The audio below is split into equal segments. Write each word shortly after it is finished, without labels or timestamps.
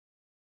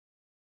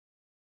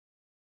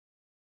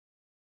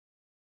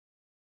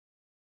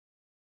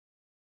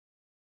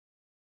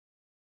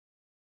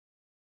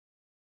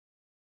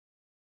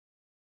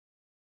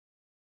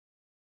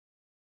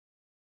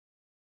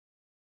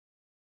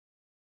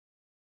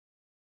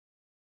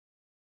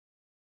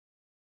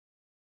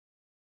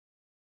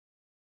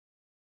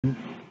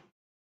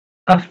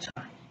After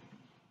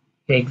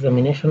your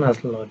examination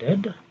has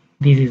loaded,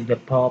 this is the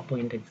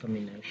PowerPoint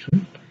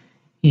examination.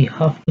 You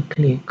have to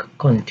click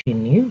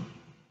continue,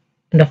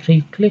 and after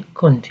you click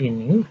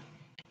continue,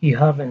 you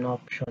have an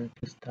option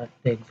to start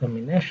the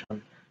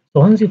examination. So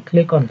once you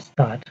click on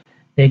start,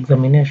 the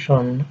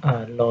examination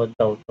loads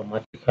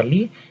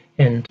automatically,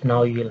 and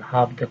now you'll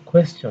have the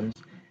questions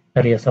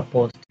that you're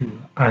supposed to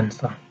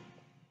answer.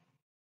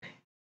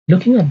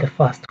 Looking at the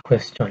first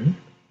question,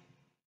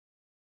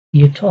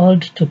 you're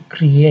told to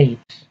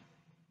create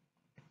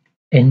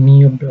a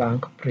new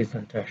blank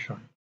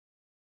presentation.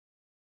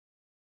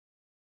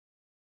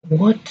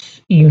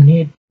 What you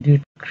need to do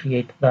to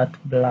create that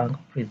blank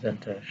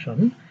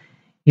presentation,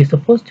 you're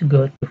supposed to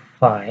go to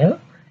File,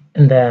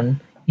 and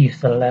then you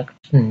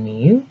select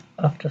New.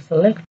 After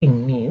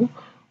selecting New,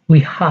 we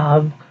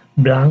have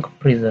blank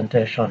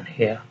presentation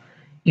here.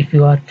 If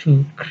you are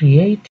to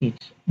create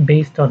it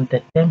based on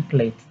the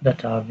templates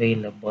that are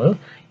available,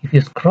 if you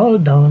scroll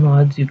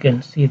downwards, you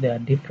can see there are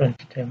different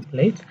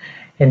templates,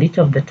 and each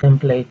of the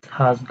templates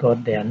has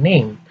got their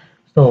name.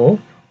 So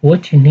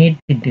what you need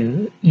to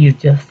do is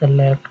just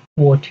select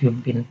what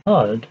you've been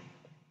told.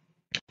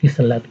 You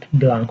select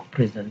blank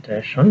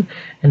presentation,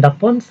 and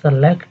upon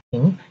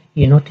selecting,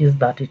 you notice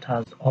that it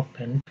has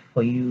opened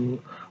for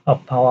you a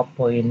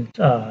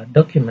PowerPoint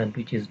document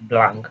which is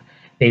blank.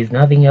 There is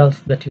nothing else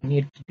that you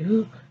need to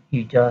do.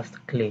 You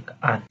just click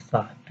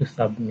answer to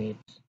submit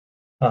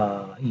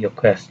your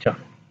question.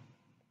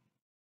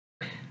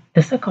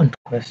 The second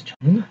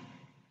question,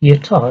 you're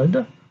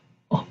told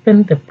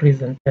open the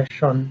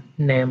presentation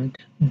named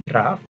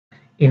draft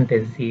in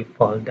the Z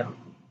folder,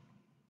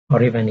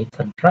 or even it's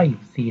a drive,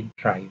 Z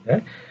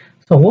drive.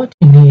 So what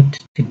you need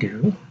to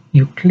do,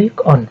 you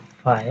click on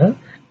File,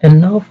 and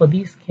now for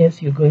this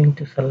case you're going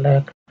to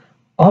select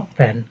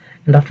Open,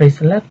 and after you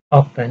select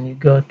Open, you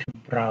go to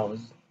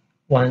Browse.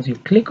 Once you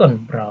click on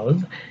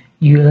Browse,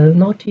 you'll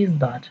notice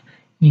that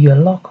your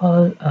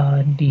local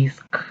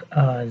disk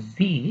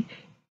Z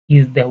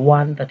is the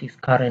one that is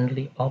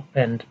currently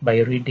opened by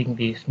reading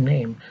this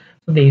name.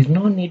 So there is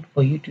no need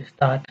for you to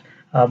start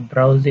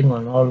browsing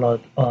on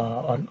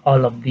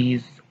all of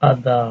these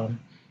other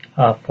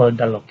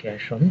folder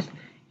locations.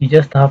 You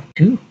just have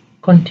to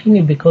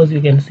continue, because you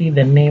can see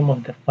the name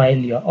of the file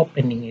you're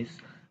opening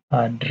is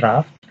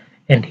draft,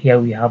 and here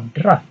we have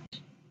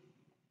draft.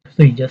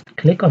 So you just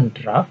click on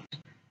draft,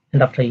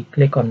 and after you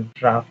click on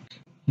draft,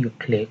 you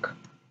click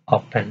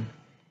open.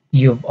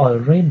 You've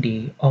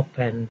already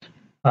opened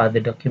the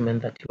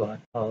document that you are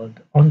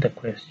told on the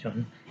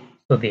question.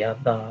 So the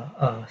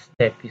other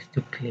step is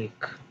to click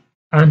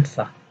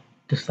answer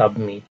to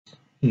submit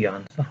your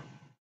answer.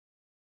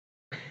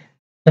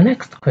 The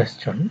next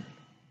question,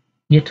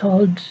 you're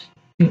told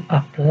to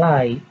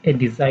apply a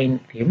design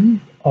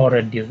theme or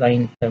a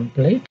design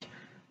template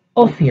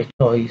of your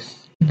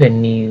choice to the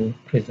new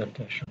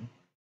presentation.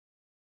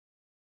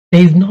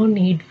 There is no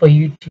need for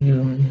you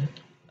to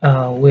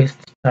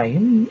waste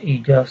time. You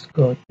just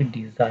go to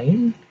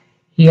design.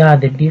 Here are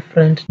the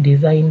different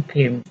design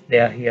themes. They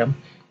are here.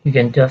 You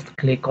can just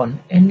click on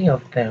any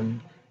of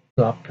them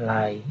to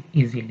apply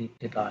easily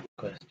to that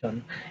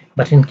question.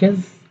 But in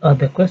case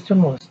the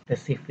question was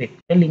specific,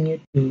 telling you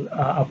to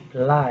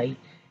apply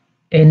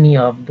any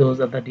of those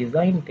other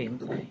design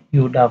themes,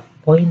 you would have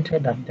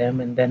pointed at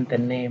them, and then the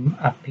name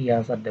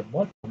appears at the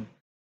bottom.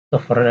 So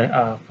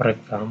for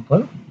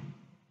example,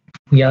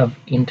 we have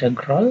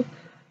integral.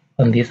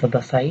 On this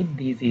other side,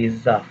 this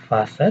is a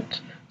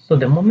facet. So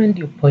the moment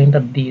you point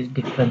at these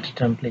different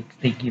templates,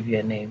 they give you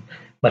a name.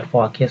 But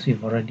for our case,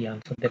 we've already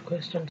answered the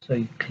question, so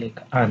you click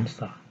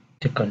answer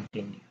to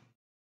continue.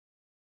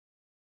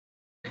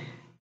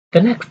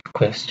 The next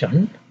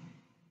question,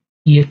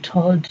 you're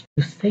told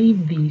to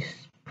save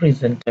this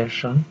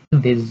presentation to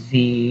the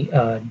Z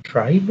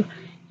drive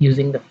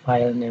using the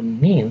file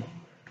name new.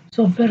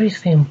 So very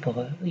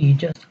simple. You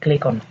just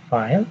click on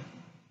File,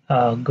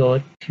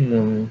 go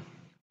to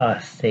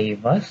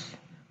Save As.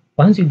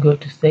 Once you go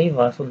to Save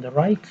As, on the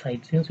right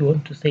side, since you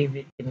want to save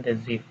it in the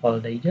Z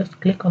folder, you just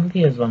click on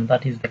this one,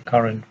 that is the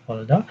current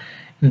folder,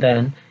 and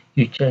then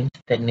you change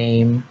the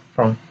name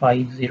from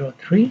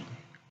 503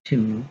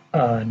 to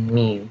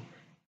New,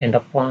 and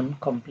upon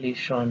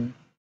completion,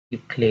 you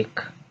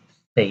click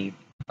Save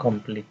to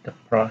complete the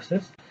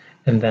process,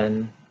 and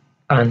then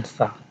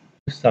Answer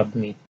to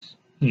submit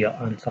your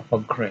answer for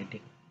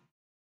grading.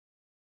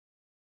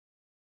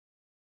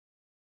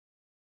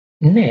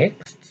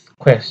 Next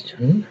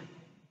question,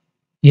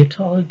 you're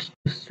told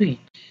to switch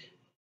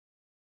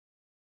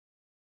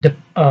to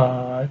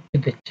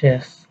the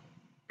chess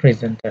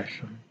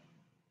presentation.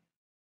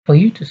 For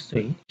you to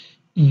switch,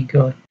 you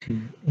go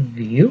to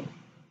View.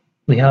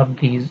 We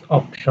have this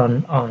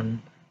option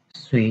on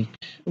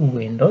switch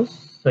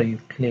windows. So you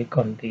click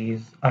on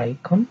this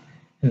icon,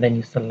 and then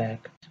you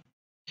select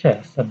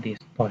chess at this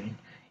point.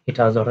 It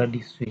has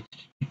already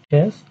switched to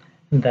chess,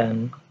 and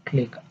then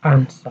click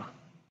answer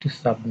to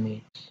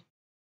submit.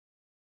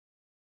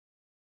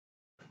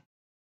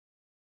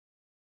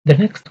 The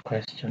next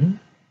question,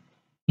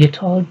 you're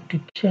told to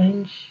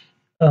change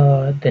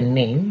the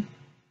name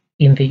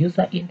in the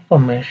user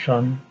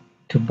information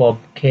to Bob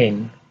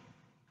Kane.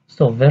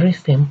 So very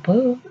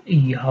simple,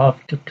 you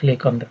have to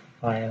click on the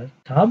File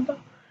tab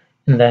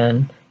and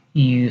then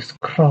you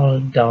scroll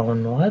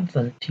downwards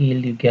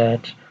until you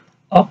get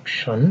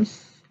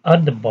Options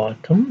at the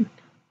bottom.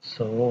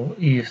 So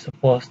you're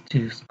supposed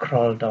to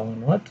scroll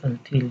downwards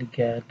until you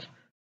get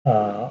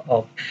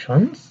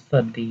Options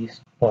at this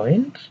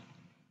point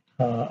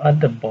at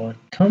the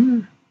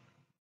bottom.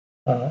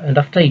 And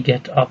after you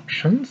get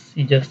Options,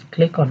 you just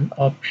click on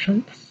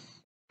Options.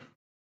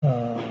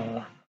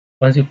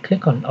 Once you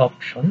click on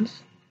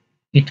Options,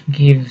 it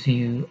gives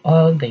you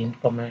all the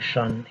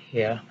information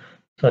here.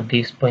 So at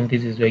this point,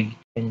 this is where you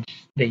change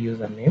the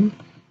username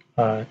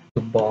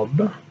to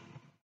Bob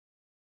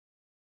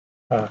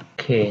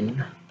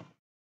Kane.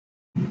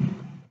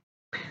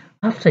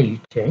 After you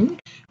change,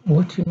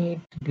 what you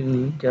need to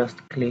do, just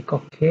click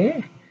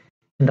OK,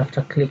 and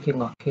after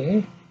clicking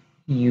OK,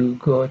 you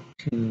go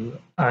to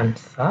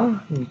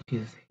Answer, which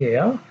is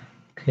here.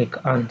 Click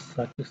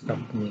Answer to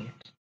submit.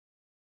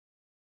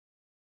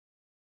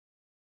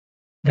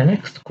 The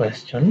next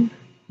question,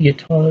 you're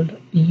told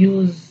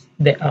use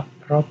the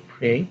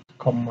appropriate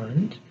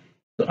command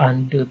to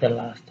undo the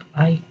last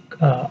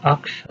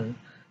action.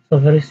 So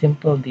very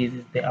simple, this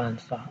is the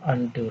answer,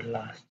 undo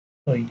last.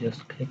 So you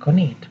just click on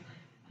it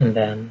and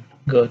then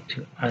go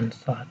to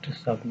answer to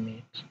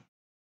submit.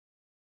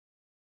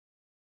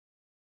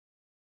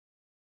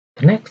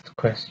 The next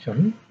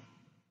question,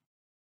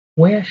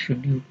 where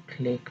should you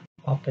click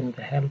to open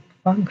the help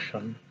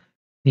function?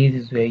 This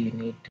is where you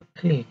need to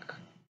click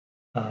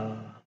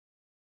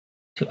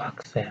to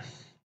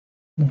access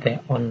the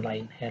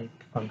online help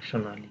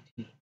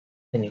functionality.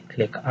 Then you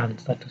click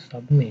answer to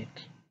submit.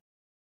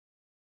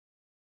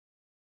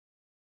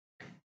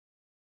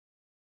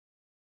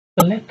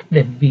 Select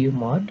the view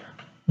mode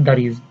that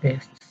is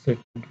best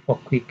suited for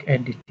quick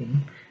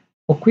editing.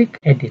 For quick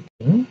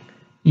editing,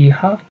 you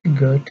have to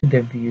go to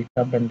the view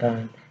tab and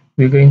then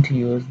we're going to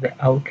use the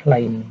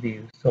outline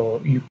view. So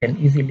you can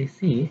easily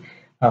see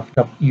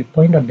after you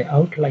point at the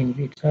outline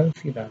view, it tells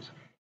you that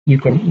you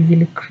can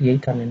easily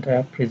create an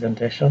entire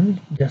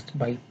presentation just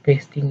by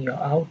pasting your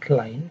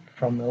outline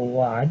from a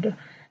Word,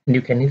 and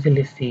you can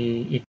easily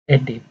see it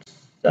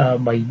edits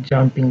by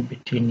jumping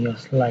between your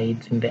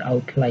slides in the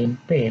outline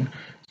pane.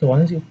 So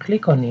once you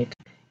click on it,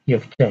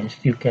 you've changed.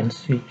 You can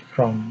switch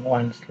from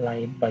one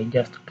slide by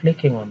just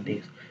clicking on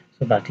this.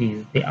 So that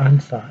is the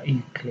answer.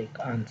 You click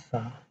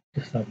answer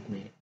to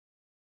submit.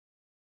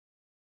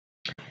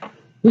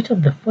 Which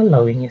of the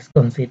following is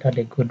considered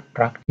a good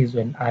practice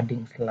when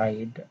adding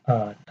slide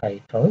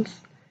titles?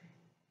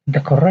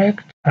 The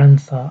correct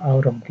answer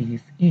out of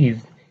these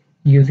is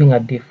using a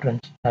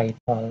different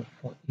title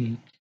for each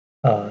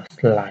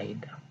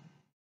slide.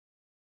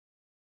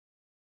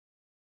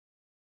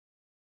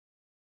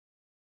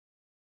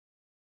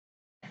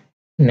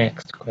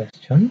 Next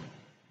question.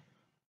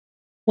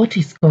 What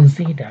is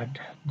considered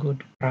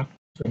good practice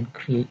when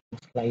creating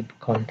slide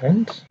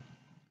content?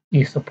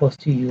 You're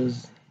supposed to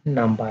use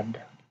numbered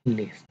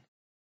lists.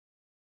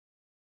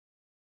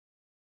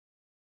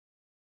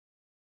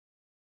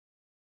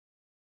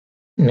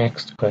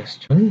 Next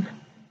question.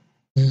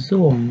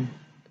 Zoom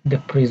the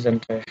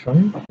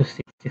presentation to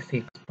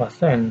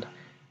 66%.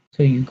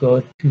 So you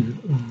go to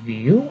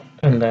view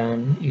and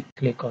then you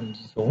click on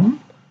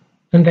zoom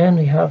and then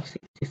we have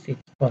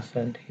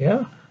 66%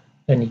 here.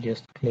 Then you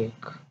just click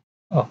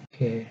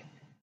OK.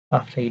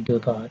 After you do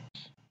that,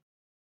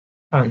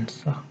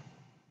 answer.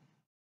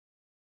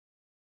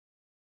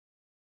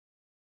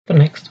 The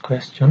next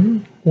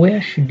question,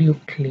 where should you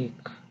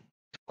click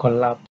to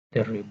collapse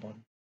the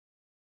ribbon?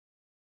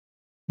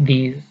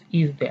 This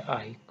is the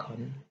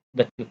icon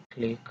that you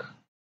click,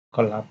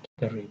 collapse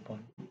the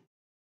ribbon.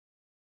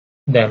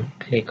 Then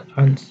click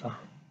answer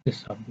to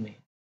submit.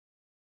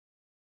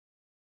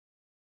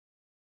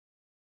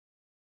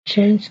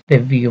 Change the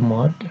view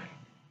mode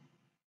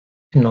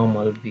to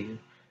normal view.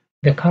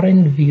 The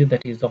current view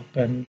that is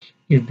opened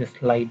is the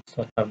slide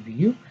sorter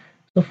view.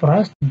 So for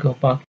us to go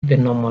back to the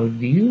normal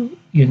view,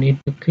 you need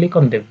to click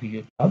on the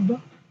view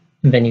tab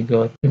and then you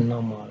go to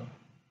normal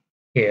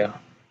here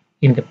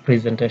in the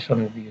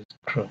presentation views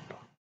group.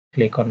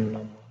 Click on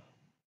normal.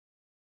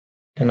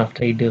 Then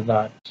after you do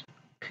that,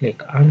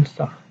 click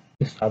answer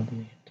to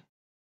submit.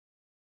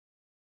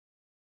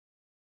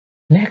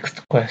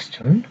 Next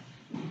question,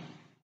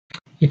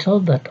 you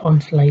told that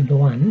on slide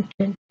 1,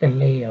 change the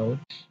layout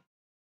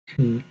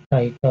to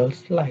title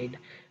slide.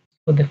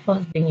 So the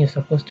first thing you're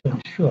supposed to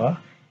ensure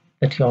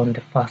that you're on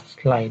the first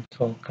slide.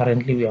 So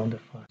currently we're on the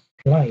first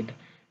slide.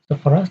 So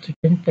for us to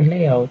change the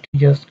layout,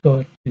 just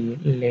go to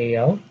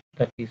layout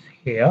that is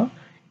here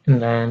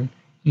and then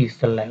you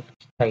select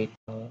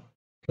title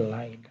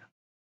slide.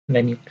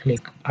 Then you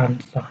click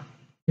answer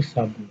to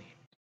submit.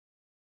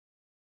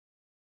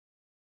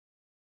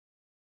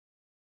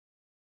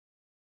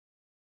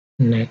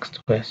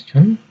 Next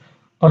question.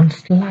 On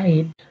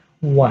slide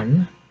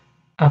 1,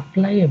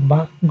 apply a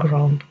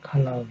background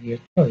color of your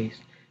choice.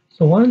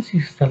 So once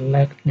you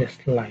select the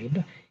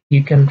slide,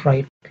 you can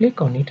right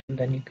click on it and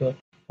then you go to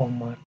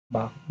format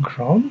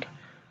background.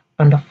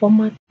 Under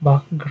format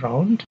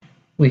background,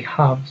 we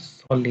have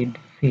solid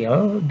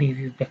fill. This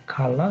is the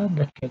color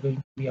that we're going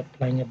to be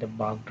applying at the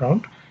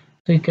background.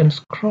 So you can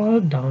scroll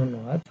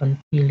downwards until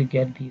you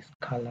get these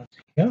colors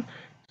here.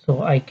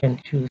 So I can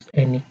choose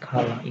any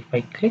color. If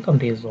I click on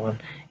this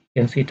one,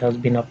 you can see it has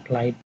been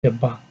applied to the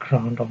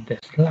background of the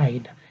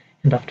slide.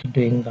 And after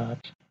doing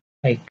that,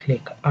 I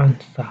click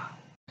answer,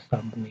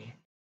 submit.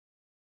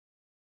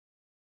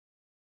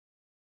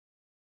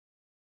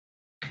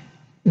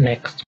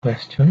 Next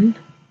question.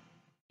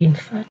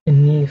 Insert a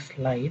new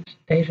slide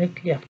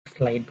directly after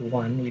slide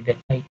 1 with the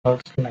title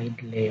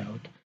slide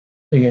layout.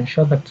 So you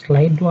ensure that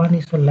slide 1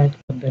 is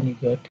selected, then you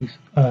go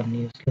to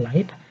new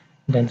slide,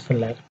 then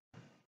select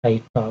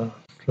title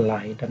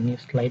slide. A new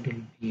slide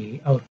will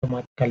be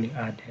automatically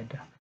added.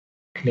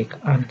 Click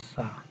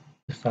answer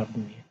to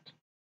submit.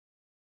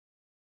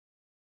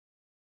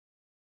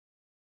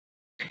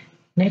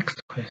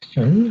 Next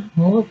question,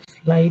 move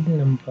slide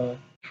number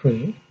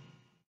 3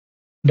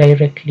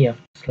 directly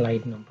after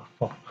slide number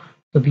 4.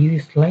 So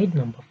this is slide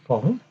number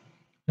 4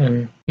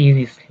 and this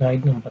is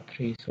slide number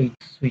 3, so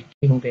it's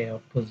switching their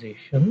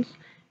positions. So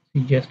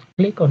you just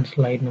click on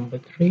slide number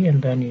 3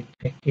 and then you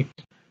take it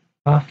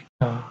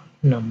after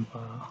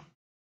number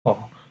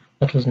 4.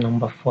 That was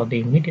number 4, the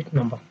immediate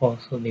number 4,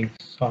 so they've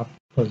swapped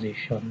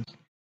positions.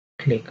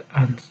 Click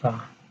answer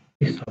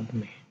to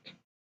submit.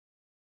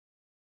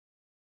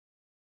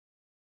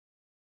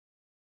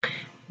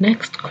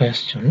 Next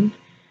question,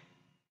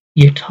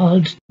 you're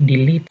told to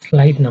delete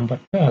slide number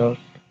 12.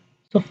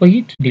 So for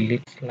you to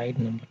delete slide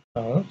number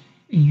 12,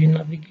 you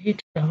navigate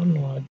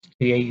downwards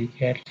to where you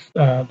get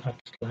that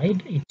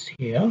slide. It's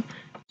here.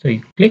 So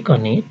you click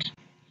on it,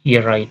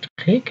 you right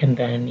click, and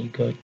then you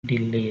go to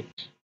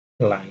delete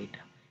slide.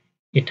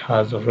 It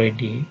has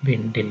already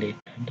been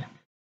deleted.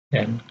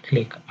 Then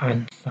click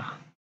answer,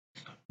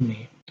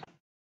 submit.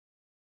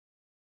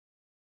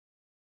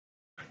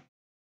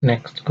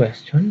 Next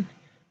question.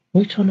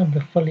 Which one of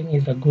the following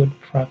is a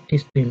good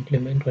practice to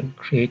implement when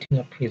creating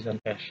a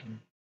presentation?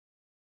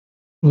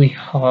 We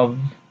have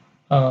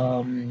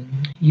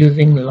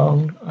using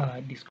long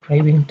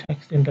describing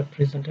text in the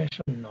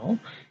presentation, no.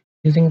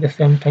 Using the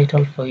same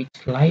title for each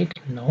slide,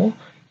 no.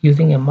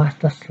 Using a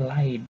master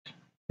slide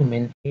to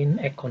maintain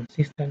a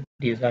consistent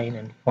design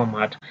and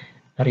format,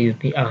 that is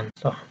the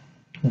answer.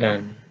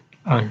 Then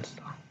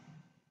answer.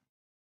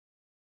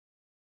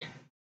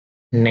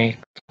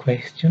 Next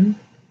question,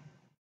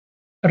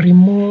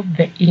 remove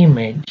the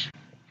image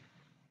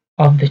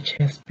of the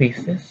chess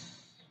pieces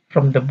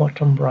from the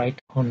bottom right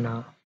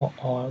corner for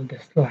all the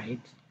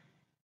slides.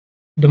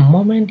 The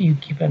moment you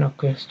given a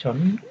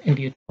question and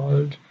you're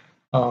told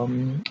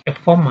a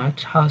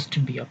format has to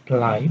be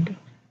applied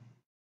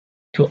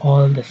to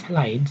all the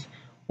slides,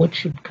 what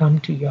should come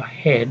to your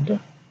head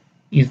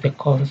is the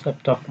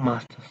concept of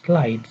master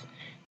slides.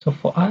 So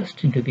for us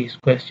to do this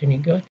question, you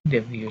go to the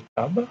view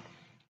tab and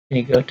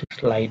you go to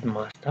slide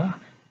master.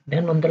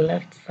 Then on the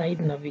left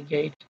side,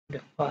 navigate to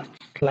the first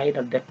slide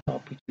at the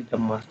top, which is the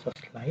master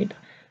slide.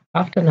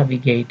 After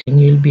navigating,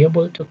 you'll be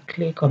able to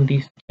click on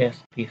these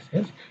chess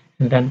pieces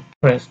and then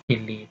press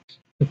delete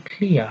to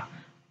clear.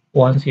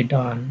 Once you're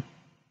done,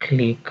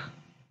 click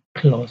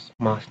close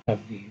master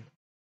view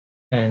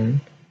and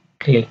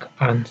click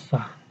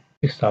answer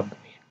to submit.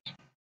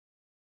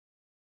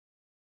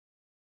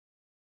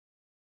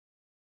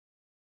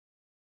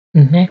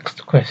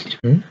 Next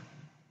question,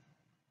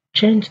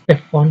 change the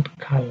font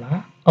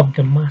color of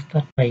the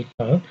master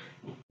title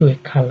to a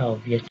color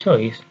of your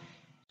choice.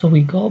 So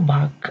we go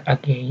back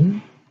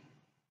again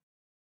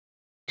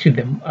to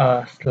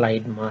the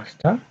slide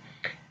master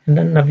and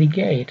then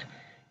navigate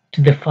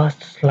to the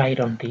first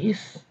slide on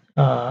this,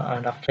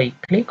 and after you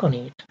click on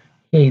it,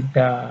 here is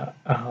the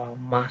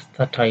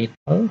master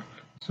title.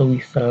 So we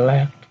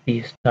select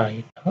this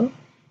title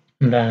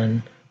and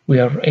then we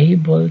are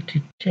able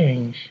to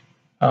change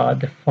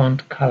the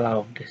font color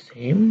of the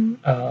same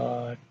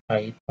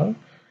title.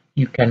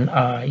 You can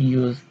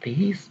use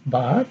this,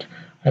 but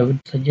I would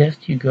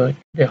suggest you go to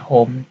the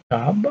home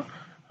tab.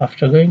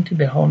 After going to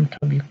the home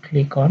tab, you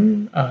click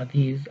on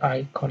this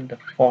icon, the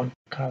font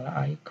color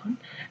icon,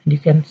 and you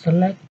can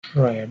select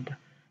red.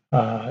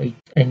 It's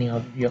any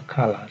of your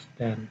colors,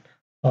 then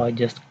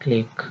just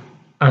click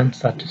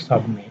answer to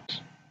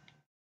submit.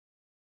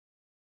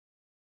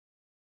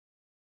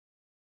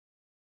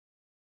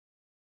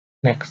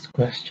 Next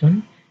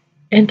question,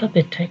 enter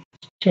the text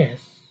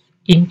chess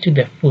into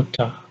the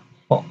footer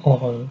for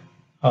all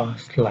our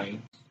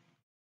slides.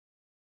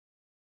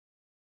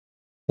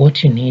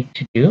 What you need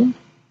to do,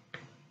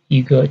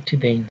 you go to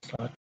the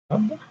insert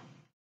tab,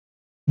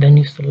 then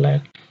you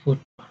select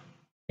footer,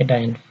 header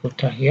and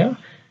footer here,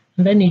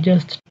 and then you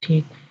just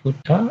take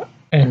footer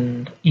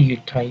and you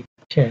type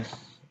chess,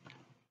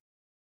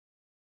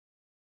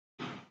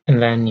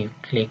 and then you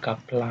click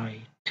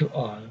apply to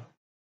all,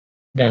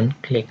 then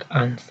click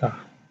answer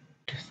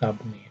to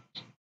submit.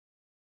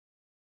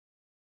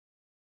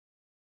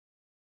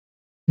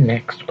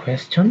 Next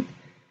question,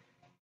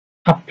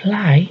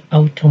 Apply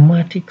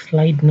automatic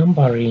slide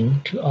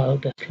numbering to all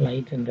the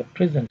slides in the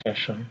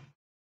presentation.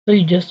 So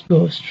you just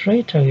go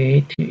straight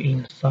away to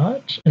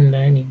insert and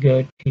then you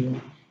go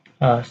to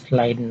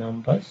slide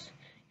numbers.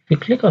 If you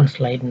click on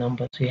slide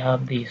numbers, we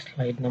have the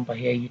slide number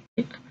here. You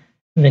click,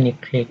 and then you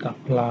click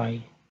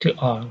apply to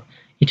all.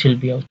 It will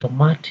be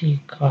automatic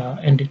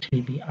and it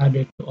will be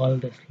added to all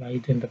the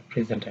slides in the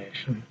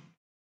presentation.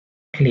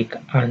 Click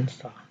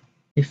answer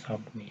to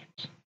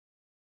submit.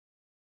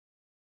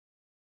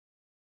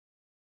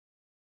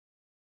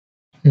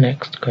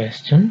 Next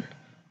question.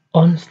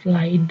 On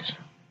slide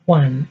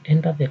 1,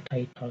 enter the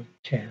title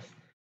chess.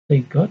 So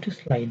you go to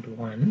slide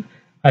 1.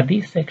 At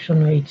this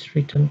section where it's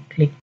written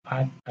click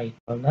add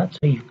title, that's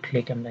where you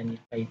click and then you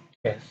type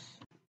chess.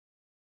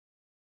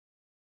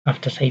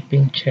 After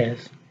typing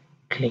chess,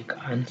 click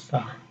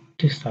answer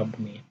to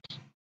submit.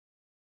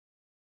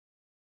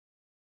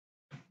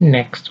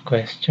 Next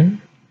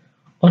question.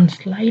 On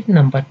slide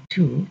number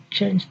 2,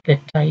 change the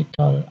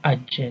title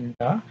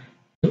agenda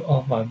to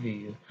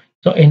overview.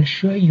 So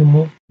ensure you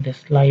move to the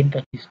slide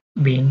that is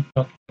being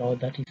talked about,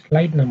 that is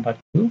slide number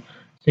 2.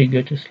 So you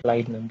go to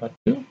slide number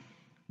 2,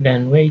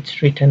 then where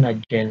it's written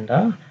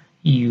agenda,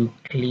 you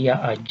clear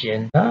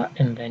agenda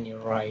and then you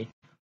write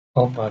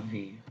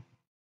overview.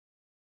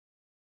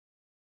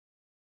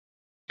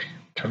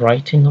 After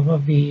writing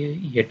overview,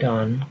 you're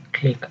done.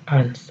 Click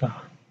answer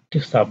to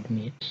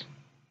submit.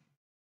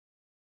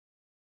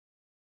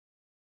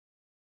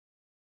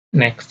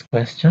 Next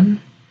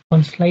question.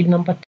 On slide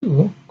number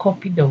 2,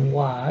 copy the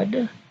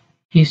word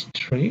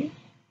history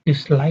to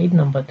slide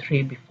number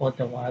 3 before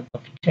the word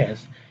of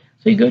chess.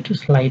 So you go to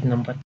slide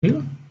number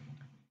 2,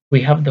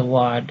 we have the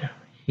word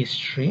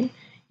history.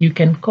 You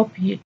can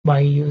copy it by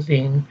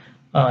using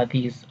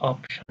this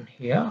option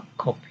here,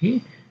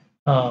 copy.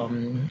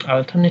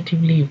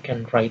 Alternatively, you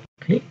can right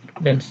click,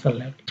 then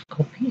select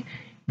copy,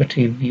 but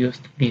we've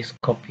used this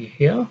copy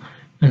here.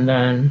 And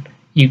then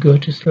you go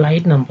to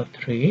slide number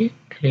 3,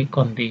 click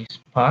on this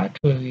part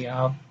where we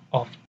have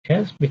of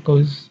chess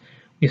because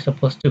we're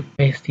supposed to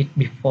paste it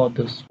before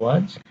those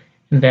words.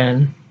 And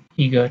then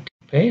you go to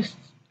paste,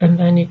 and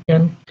then you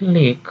can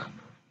click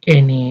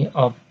any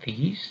of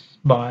these,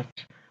 but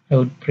I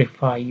would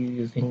prefer you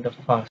using the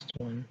first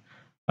one.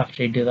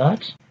 After you do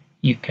that,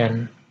 you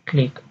can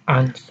click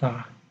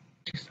answer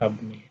to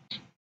submit.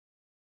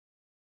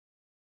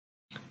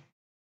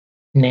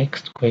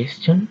 Next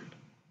question.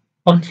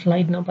 On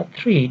slide number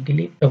 3,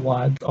 delete the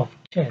words of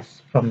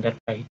chess from the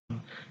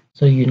title.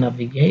 So you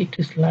navigate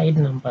to slide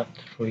number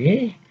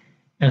 3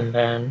 and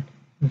then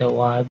the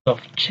words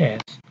of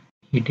chess,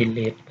 you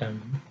delete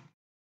them.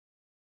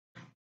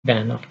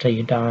 Then after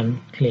you're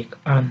done, click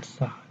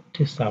answer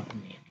to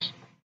submit.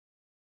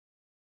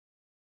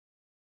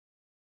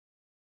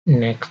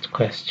 Next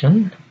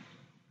question.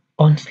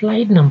 On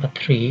slide number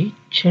 3,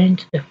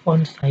 change the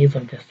font size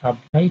of the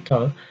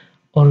subtitle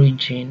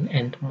Origin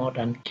and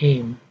Modern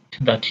Game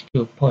to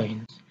 32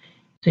 points.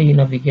 So you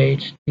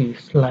navigate to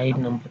slide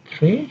number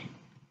 3.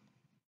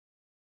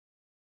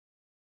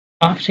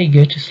 After you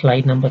go to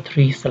slide number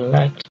 3,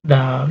 select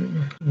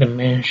the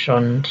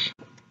mentioned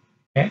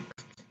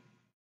text.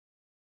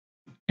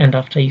 And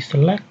after you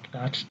select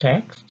that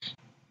text,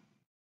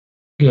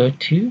 go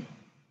to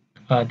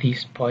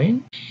this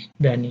point,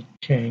 then you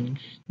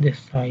change the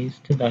size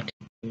to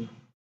 32.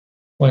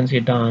 Once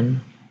you're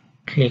done,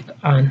 click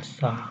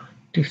answer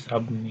to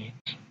submit.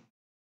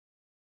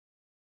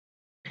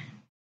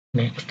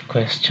 Next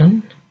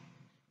question.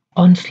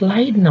 On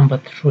slide number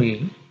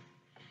 3,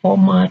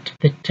 format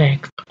the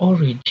text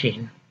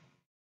origin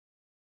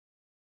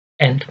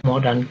and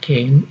modern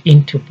game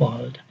into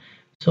bold.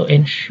 So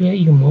ensure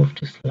you move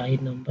to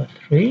slide number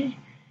 3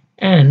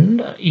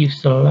 and you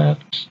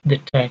select the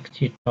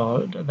text you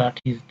told, that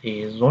is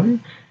this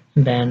one,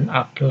 then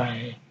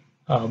apply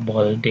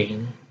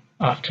bolding.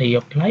 After you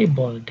apply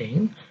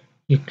bolding,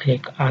 you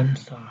click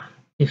answer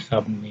to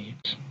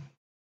submit.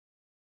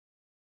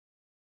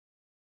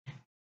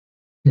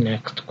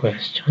 Next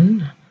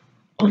question.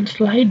 On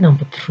slide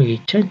number 3,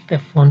 change the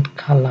font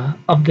color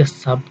of the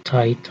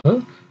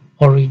subtitle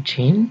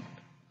Origin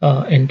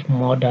and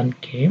Modern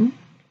Game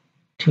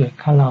to a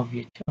color of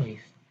your choice.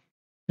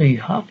 So you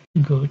have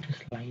to go to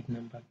slide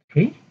number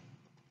 3,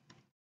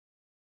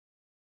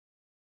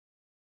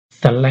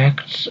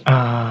 select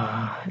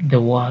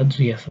the words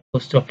we are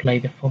supposed to apply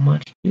the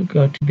format to,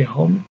 go to the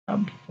Home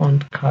tab,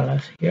 Font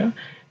Colors here.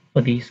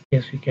 For this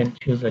case, we can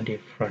choose a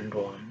different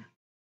one.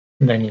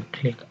 And then you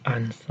click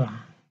Answer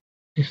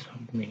to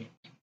submit.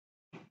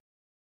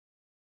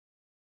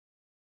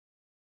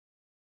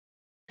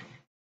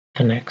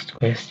 The next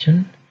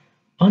question.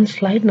 On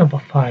slide number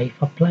 5,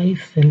 apply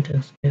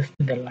sentence test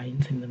to the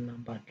lines in the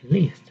numbered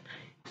list.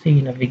 So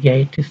you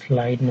navigate to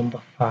slide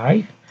number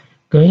 5.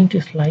 Going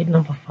to slide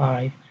number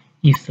 5,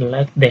 you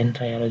select the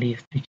entire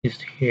list, which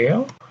is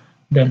here.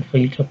 Then for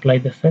you to apply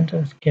the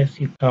sentence case,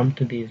 you come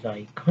to this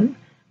icon.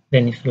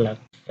 Then you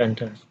select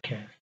sentence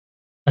case.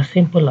 As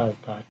simple as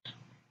that.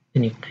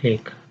 Then you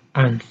click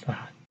answer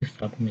to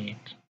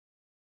submit.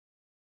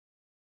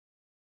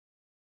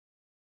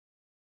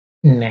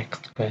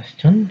 Next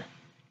question.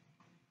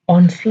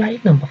 On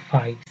slide number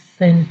 5,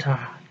 center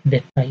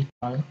the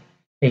title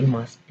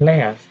famous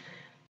players.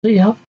 So you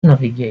have to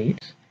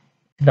navigate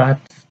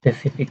that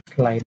specific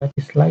slide. That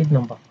is slide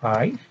number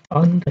 5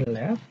 on the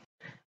left,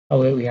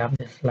 where we have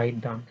the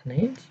slide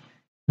thumbnails.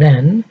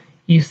 Then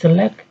you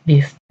select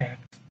this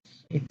text.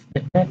 It's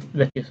the text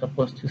that you're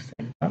supposed to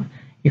center.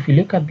 If you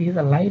look at this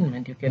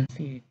alignment, you can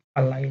see it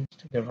aligns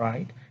to the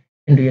right,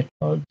 and we are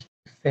told to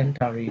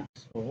center it.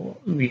 So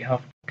we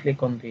have to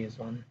click on this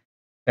one,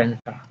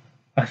 center.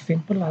 As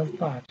simple as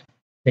that.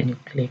 Then you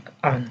click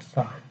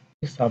answer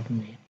to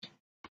submit.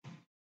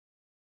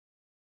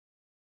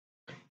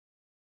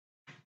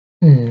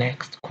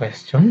 Next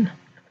question.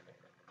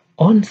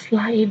 On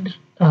slide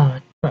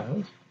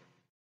 12,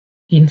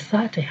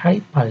 insert a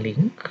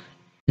hyperlink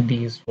to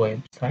this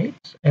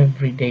website,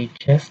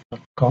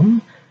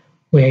 everydaychess.com,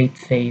 where it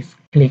says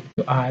click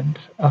to add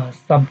a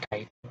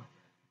subtitle.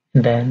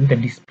 Then the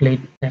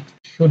displayed text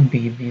should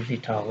be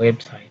visit our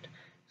website.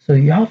 So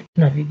you have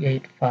to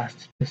navigate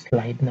first to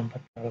slide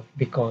number 12,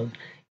 because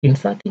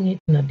inserting it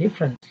in a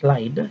different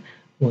slide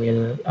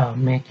will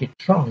make it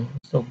wrong.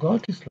 So go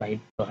to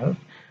slide 12.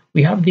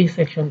 We have this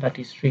section that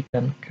is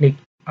written click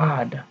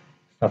add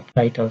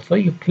subtitle. So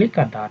you click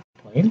at that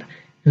point,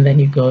 and then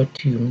you go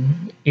to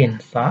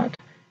insert,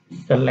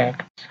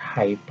 select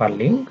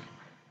hyperlink.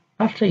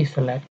 After you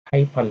select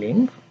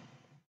hyperlink,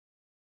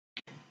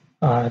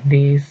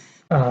 this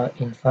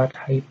insert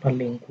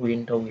hyperlink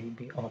window will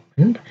be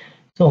opened.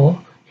 So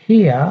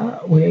here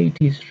where it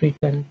is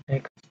written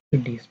text to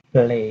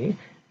display,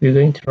 we're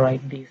going to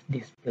write this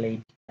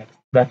displayed text,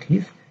 that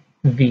is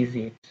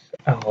visit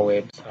our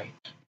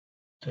website.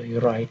 So you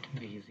write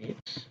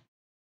visit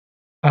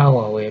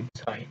our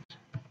website,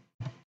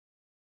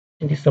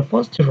 and you're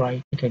supposed to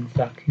write it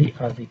exactly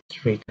as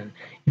it's written.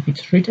 If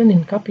it's written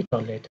in capital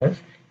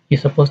letters,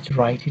 you're supposed to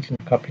write it in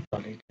capital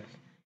letters.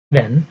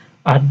 Then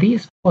at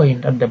this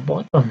point at the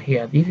bottom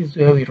here, this is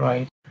where we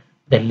write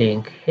the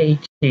link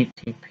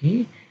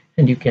http,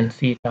 and you can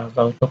see it has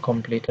auto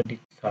completed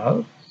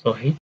itself. So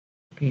http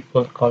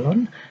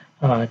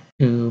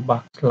to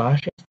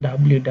backslash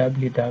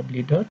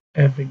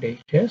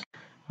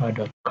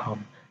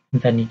www.everydaychess.com.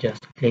 Then you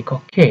just click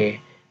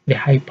OK. The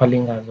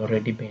hyperlink has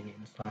already been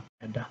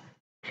inserted.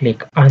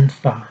 Click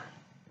answer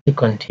to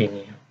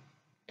continue.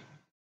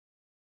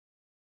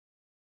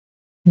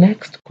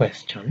 Next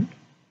question.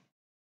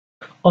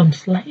 On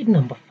slide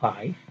number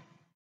 5,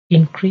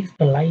 increase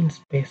the line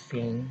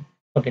spacing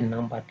for the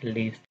numbered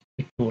list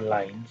to 2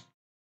 lines.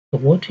 So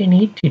what you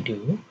need to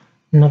do,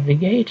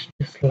 navigate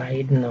to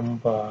slide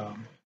number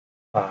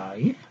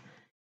 5,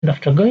 and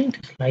after going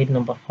to slide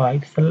number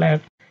 5,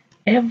 select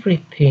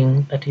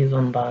everything that is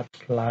on that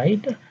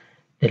slide,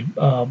 the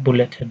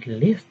bulleted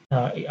list.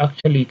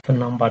 Actually, it's a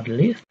numbered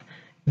list.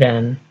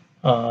 Then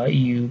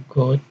you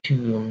go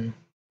to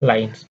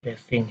line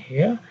spacing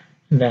here,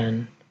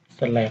 then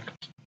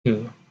select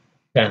 2,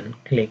 then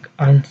click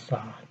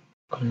answer,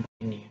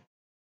 continue.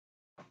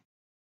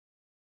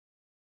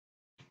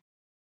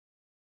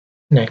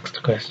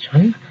 Next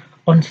question.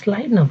 On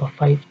slide number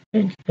 5,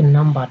 change the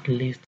numbered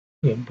list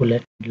to a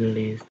bulleted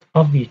list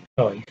of your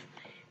choice.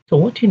 So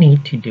what you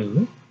need to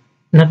do,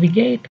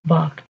 navigate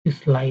back to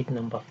slide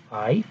number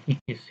 5, which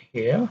is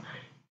here,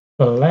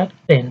 select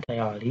the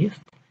entire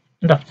list,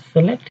 and after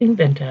selecting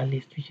the entire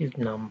list, which is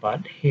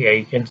numbered, here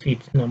you can see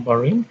it's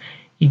numbering,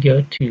 you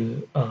go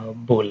to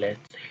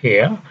bullets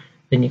here,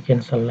 then you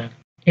can select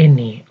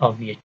any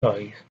of your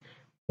choice.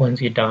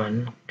 Once you're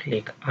done,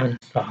 click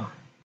answer,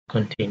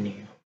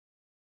 continue.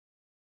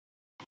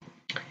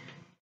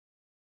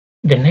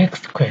 The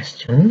next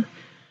question,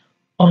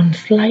 on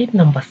slide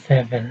number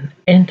 7,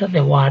 enter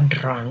the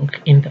word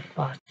rank in the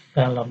first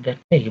cell of the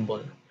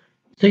table.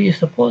 So you're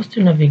supposed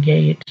to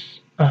navigate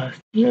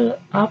still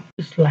up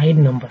to slide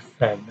number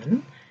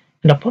 7,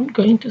 and upon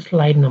going to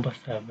slide number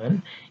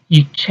 7,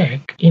 you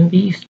check in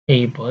this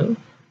table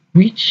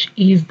which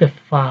is the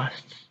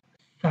first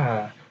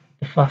cell.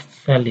 The first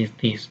cell is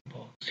this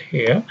box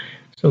here.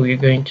 So we're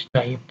going to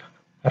type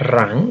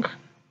rank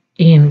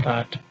in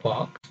that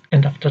box,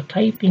 and after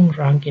typing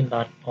rank in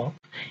that box,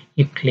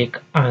 you click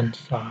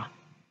answer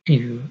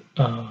to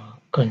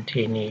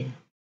continue.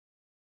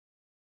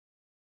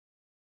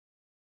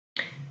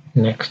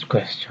 Next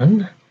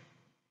question.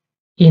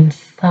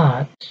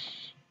 Insert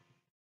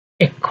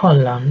a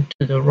column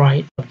to the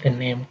right of the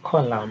name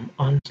column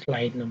on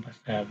slide number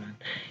 7.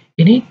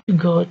 You need to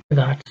go to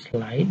that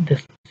slide, the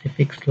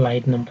specific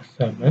slide number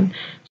 7.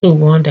 So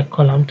we want a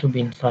column to be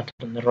inserted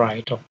on the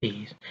right of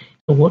these.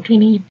 So what we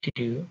need to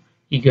do,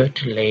 you go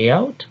to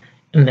layout,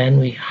 and then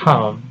we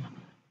have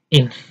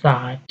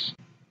insert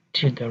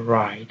to the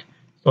right.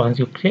 So once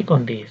you click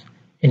on this,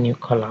 a new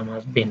column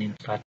has been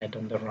inserted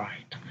on the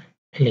right.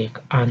 Click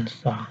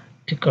answer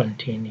to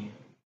continue.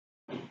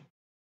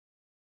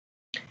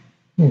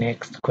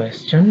 Next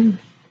question,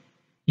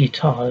 you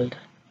told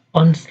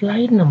on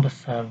slide number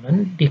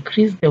 7,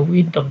 decrease the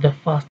width of the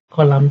first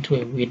column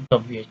to a width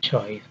of your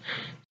choice.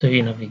 So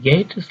you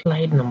navigate to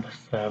slide number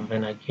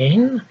 7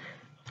 again.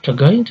 After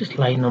going to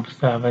slide number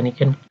 7, you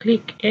can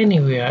click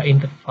anywhere in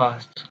the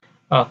first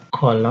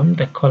column,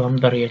 the column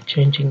that you're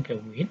changing the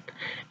width.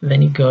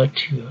 Then you go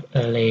to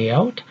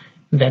layout.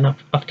 Then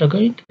after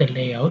going to the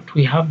layout,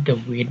 we have the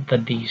width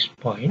at this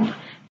point.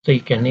 So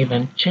you can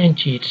even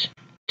change it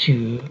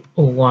to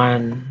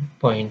 1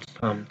 point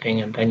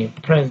something, and then you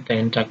press the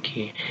enter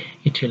key.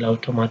 It will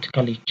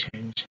automatically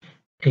change.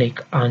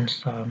 Click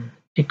answer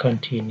to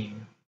continue.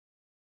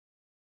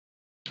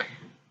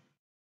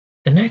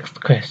 The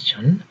next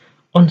question,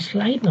 on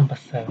slide number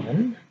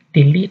 7,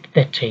 delete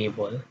the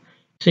table.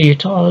 So you're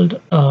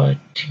told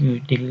to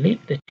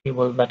delete the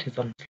table that is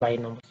on slide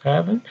number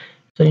 7.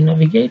 So you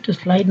navigate to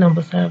slide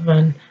number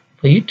 7.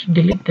 For you to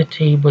delete the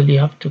table, you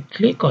have to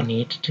click on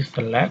it to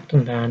select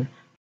and then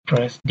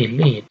press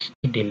delete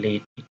to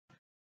delete it.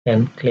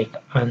 Then click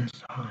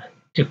answer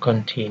to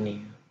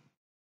continue.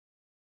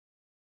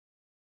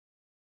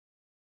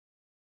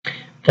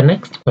 The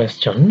next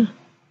question,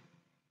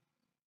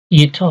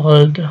 you're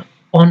told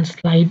on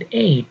slide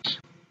 8,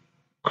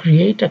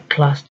 create a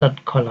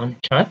clustered column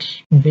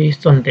chart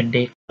based on the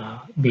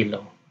data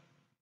below.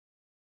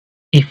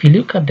 If you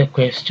look at the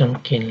question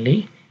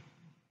keenly,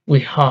 we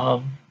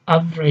have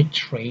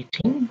average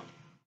rating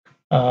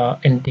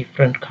in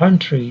different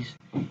countries.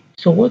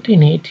 So what we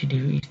need to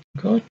do is to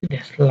go to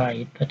the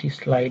slide, that is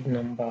slide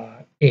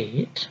number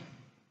 8.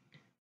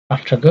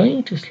 After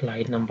going to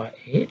slide number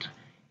 8,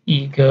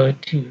 you go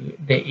to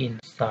the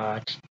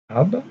Insert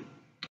tab.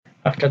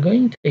 After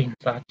going to the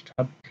Insert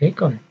tab,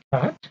 click on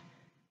Chart,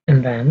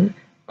 and then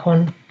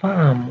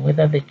confirm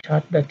whether the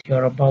chart that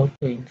you're about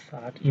to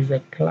insert is a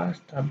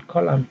clustered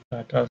column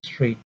chart as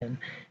written.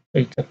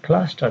 So it's a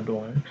clustered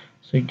one,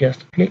 so you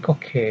just click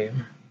OK.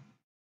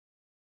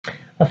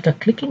 After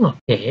clicking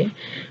OK,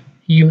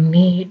 you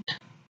need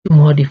to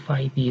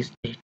modify this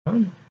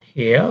data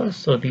here.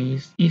 So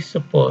this is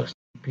supposed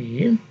to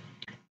be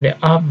the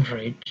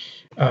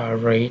average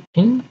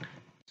rating.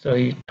 So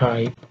you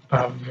type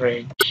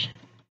average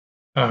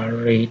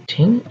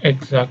rating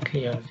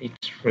exactly as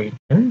it's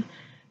written.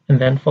 And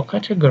then for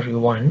category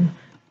 1,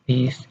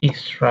 this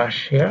is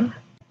Russia.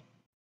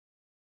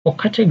 For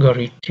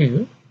category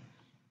 2,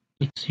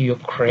 it's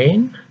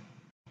Ukraine.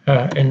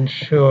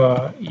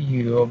 Ensure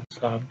you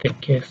observe the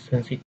case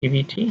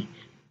sensitivity.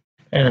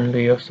 And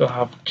we also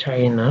have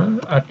China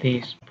at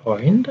this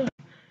point.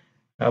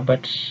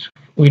 But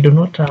we do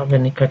not have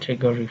any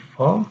category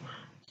 4.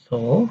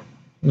 So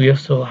we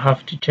also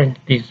have to change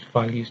these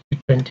values to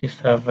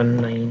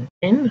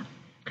 2719.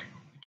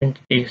 Change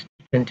this to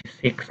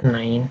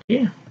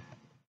 2690.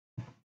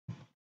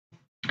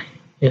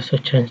 We also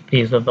change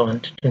this other one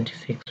to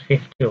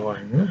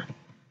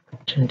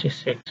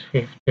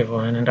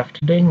 2651, and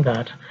after doing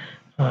that,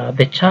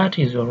 the chart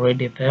is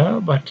already there,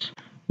 but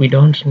we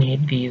don't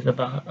need these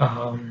other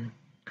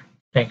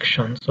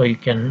sections, so you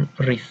can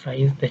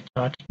resize the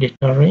chart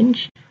data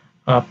range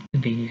up to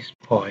this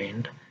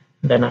point.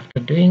 Then after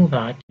doing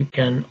that, you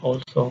can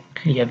also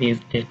clear this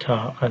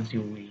data as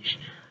you wish.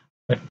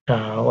 But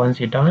once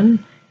you're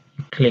done,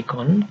 you click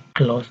on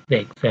close the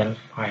Excel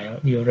file.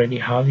 You already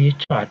have your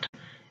chart.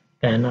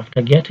 Then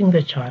after getting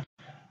the chart,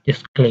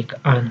 just click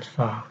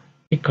answer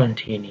to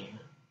continue.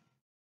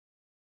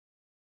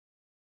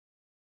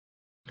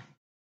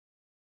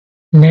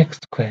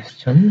 Next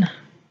question,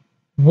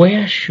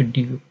 where should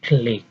you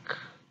click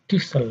to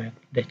select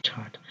the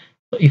chart?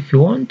 So if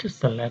you want to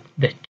select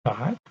the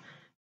chart,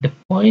 the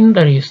point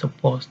that you're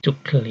supposed to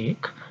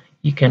click,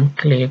 you can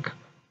click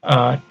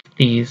at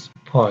this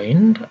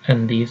point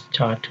and this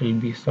chart will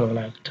be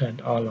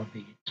selected, all of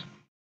it.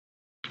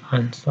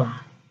 Answer.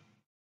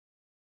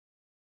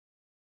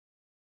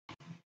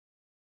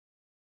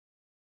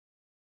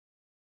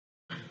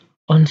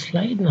 On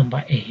slide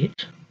number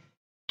 8,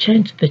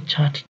 change the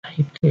chart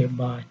type to a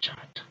bar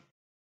chart.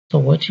 So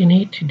what you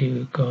need to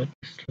do, go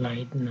to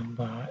slide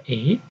number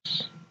 8.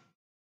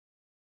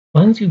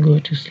 Once you go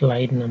to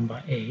slide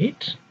number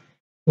 8,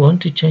 you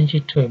want to change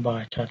it to a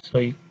bar chart. So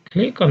you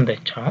click on the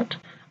chart.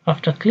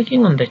 After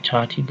clicking on the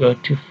chart, you go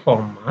to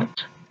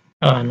format,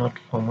 not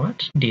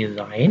format,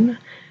 design,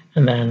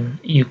 and then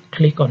you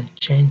click on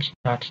change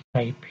chart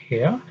type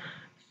here,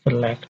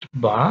 select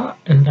bar,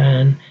 and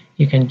then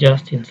you can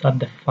just insert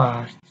the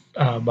first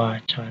bar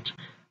chart.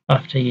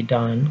 After you're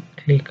done,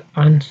 click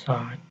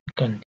answer to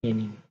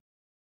continue.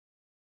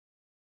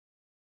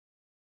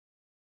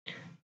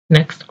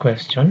 Next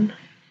question.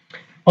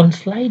 On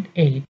slide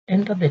 8,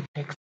 enter the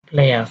text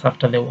players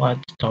after the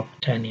words top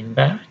 10 in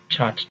the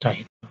chart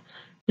title.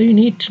 So you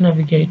need to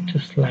navigate to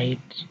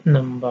slide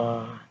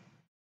number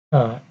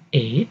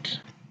 8.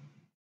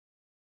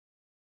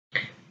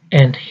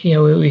 And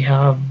here we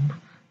have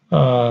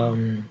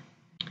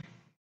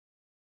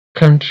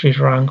country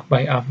rank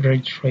by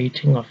average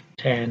rating of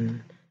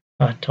 10,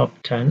 top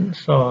 10.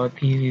 So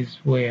this is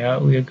where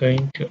we're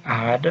going to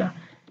add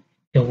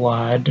the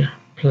word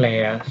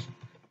players.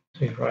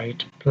 So you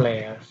write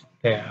players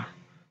there.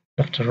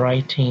 After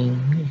writing,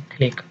 you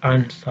click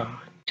answer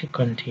to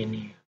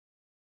continue.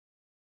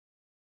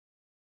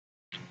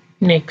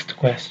 Next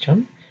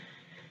question.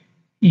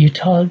 You're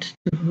told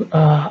to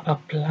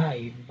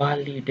apply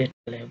value data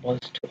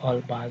labels to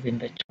all bars in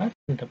the chart,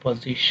 and the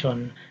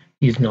position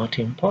is not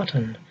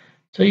important.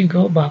 So you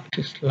go back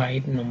to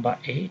slide number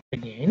 8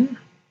 again.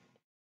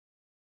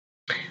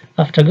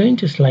 After going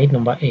to slide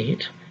number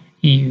 8,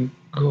 you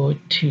go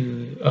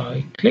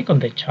to click on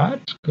the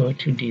chart, go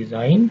to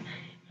design,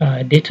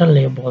 data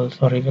labels,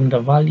 or even the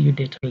value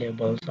data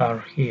labels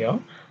are here,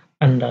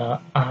 and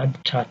add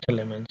chart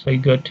element. So you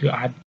go to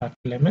add chart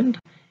element,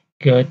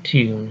 go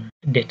to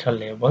data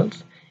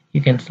labels.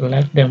 You can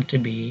select them to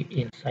be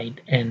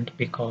inside end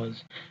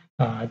because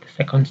the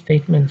second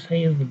statement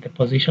says that the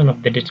position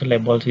of the data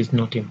labels is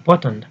not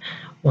important.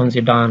 Once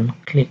you're done,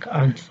 click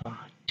answer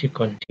to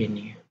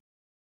continue.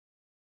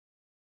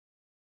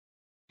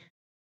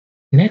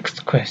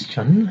 Next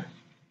question,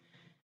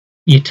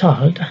 you're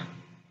told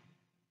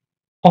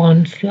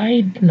on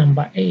slide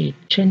number 8,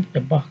 change the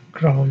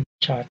background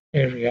chart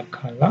area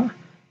color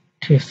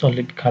to a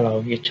solid color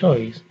of your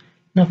choice.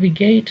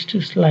 Navigate to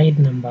slide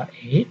number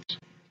 8,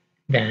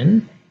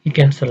 then you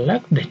can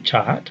select the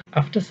chart.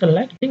 After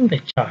selecting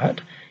the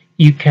chart,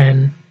 you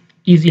can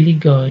easily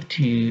go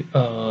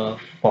to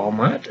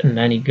format, and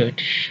then you go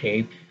to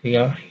shape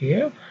fill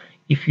here.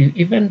 If you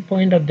even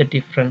point at the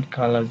different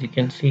colors, you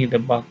can see the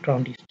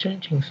background is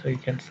changing, so you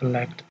can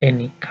select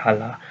any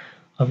color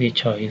of your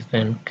choice,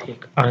 then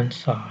click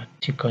answer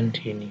to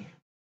continue.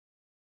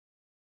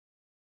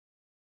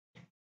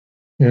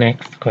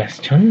 Next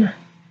question,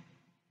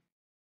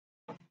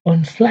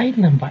 on slide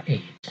number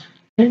 8,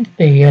 change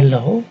the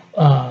yellow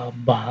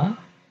bar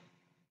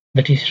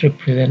that is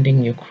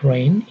representing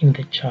Ukraine in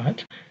the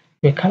chart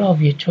to a color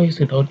of your choice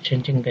without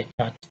changing the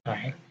chart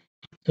style.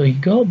 So you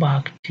go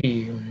back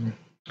to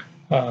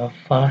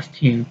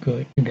first you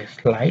go to the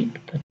slide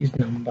that is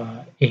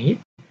number 8,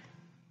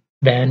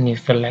 then you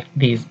select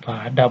this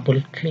bar,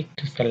 double click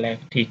to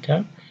select it,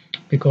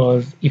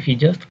 because if you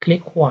just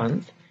click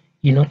once,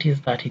 you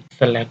notice that it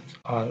selects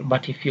all,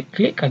 but if you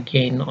click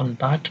again on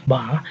that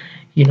bar,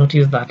 you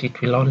notice that it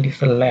will only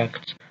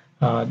select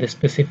the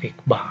specific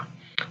bar.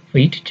 For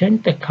you to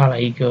change the color,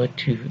 you go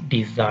to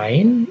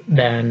design,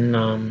 then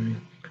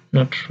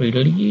not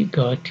really,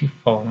 go to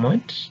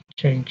format,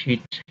 change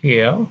it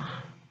here,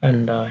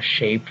 and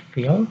shape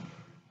fill.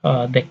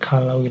 The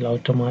color will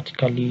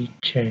automatically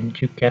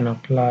change. You can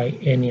apply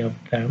any of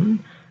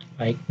them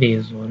like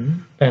this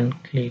one, then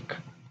click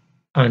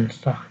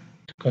answer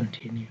to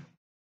continue.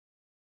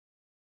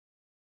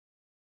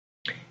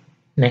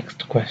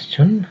 Next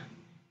question,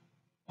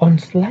 on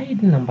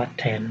slide number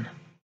 10,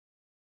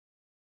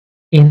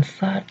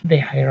 insert the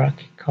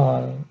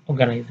hierarchical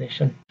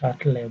organization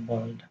chart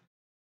labeled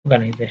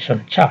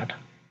organization chart.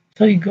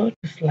 So you go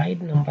to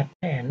slide number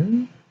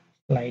 10,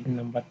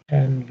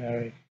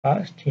 very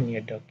fast in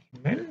your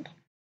document.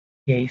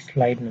 Here is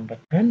slide number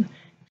 10.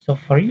 So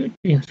for you to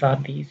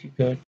insert these, you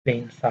go to the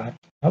insert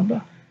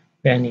tab,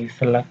 then you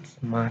select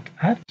smart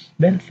art,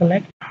 then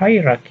select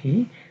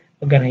hierarchy,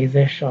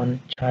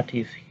 organization chart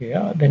is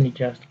here, then you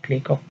just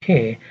click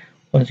OK.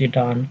 Once you're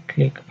done,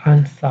 click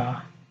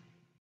answer,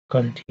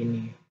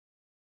 continue.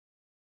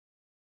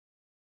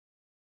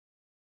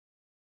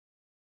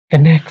 The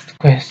next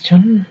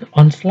question,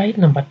 on slide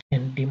number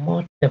 10,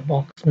 demote the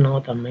box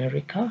North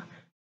America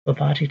so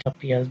that it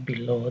appears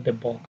below the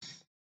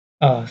box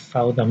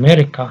South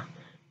America.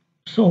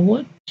 So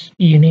what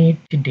you need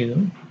to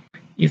do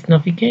is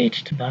navigate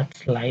to that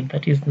slide,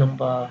 that is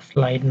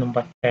slide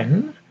number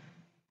 10.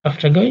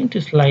 After going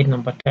to slide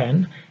number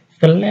 10,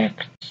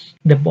 select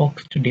the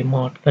box to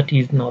demote, that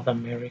is North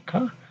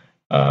America.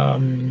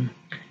 And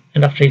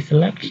after you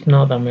select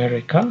North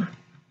America,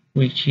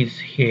 which is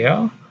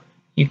here,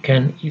 you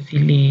can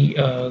easily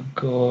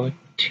go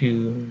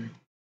to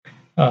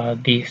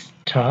this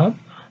tab,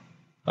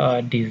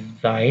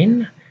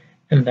 design,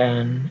 and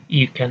then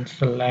you can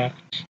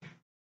select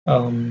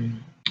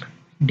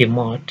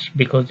demote,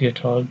 because you're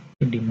told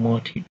to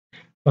demote it.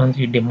 Once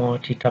you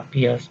demote, it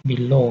appears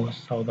below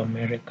South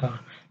America.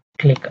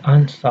 Click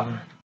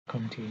answer,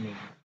 continue.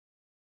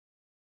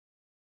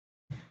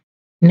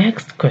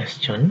 Next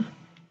question,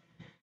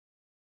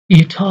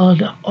 you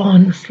told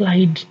on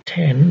slide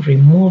 10,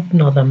 remove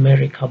North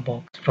America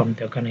box from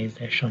the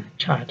organization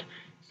chart.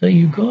 So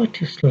you go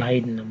to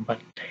slide number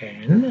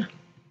 10,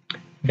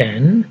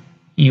 then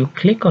you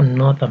click on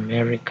North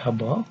America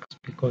box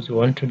because you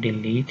want to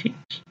delete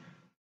it.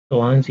 So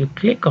once you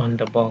click on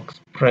the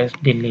box, press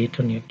delete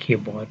on your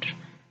keyboard,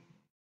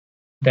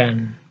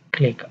 then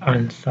click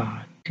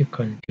answer to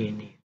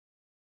continue.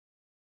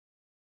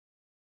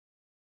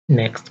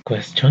 Next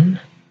question,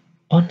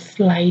 on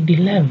slide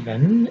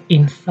 11,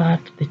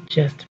 insert the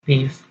chest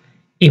piece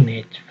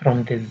image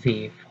from the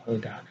Z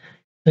folder.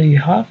 So you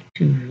have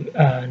to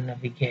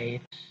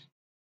navigate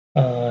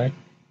to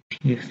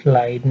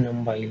slide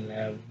number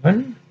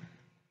 11,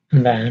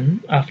 and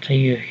then after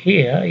you're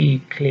here, you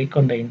click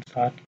on the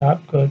insert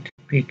tab, go to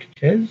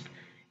pictures,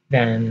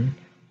 then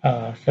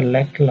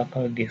select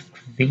local disk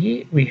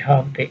Z. We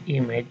have the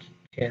image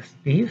chest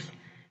piece,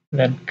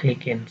 then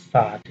click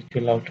insert. It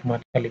will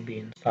automatically be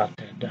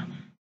inserted.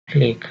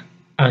 Click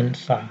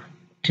answer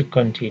to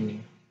continue.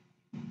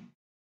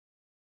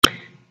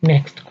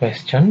 Next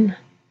question.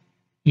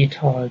 You're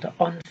told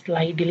on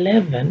slide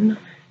 11,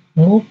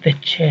 move the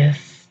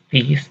chess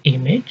piece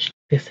image to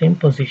the same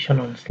position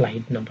on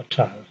slide number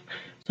 12.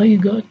 So you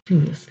go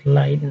to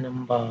slide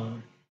number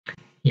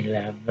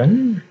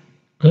 11.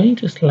 Going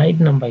to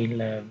slide number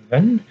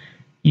 11,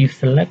 you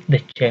select the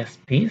chess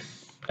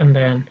piece, and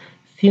then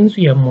since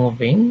we are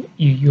moving,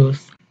 you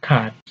use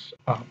cut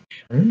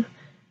option.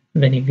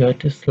 Then you go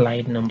to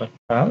slide number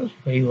 12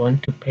 where you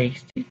want to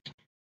paste it.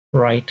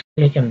 Right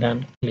click and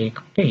then click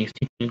paste.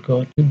 It will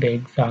go to the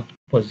exact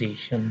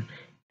position.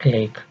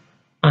 Click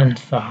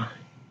answer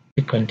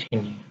to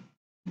continue.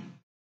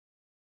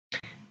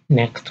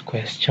 Next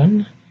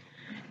question.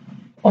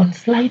 On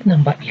slide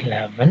number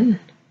 11,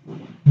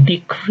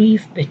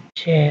 decrease the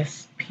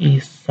chess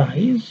piece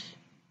size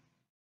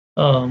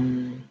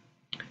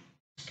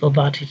so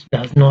that it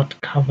does not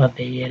cover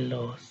the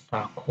yellow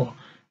circle.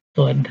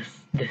 So at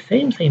the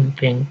same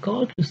thing,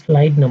 go to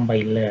slide number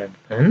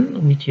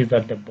 11, which is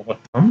at the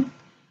bottom,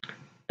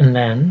 and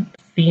then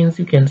since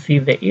you can see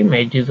the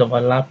image is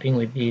overlapping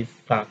with these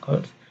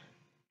circles,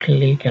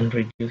 click and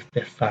reduce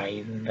the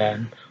size, and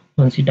then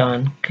once you're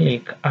done,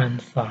 click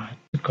answer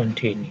to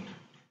continue.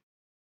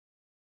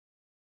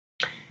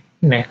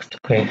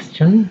 Next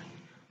question.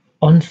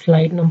 On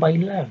slide number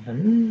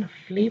 11,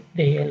 flip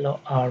the yellow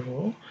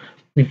arrow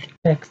with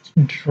text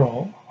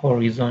draw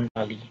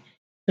horizontally.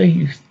 So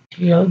you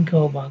still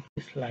go back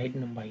to slide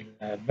number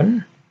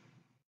 11.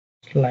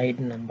 Slide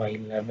number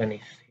 11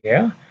 is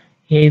here.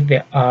 Here is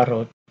the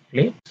arrow to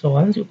flip. So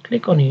once you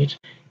click on it,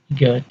 you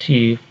go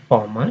to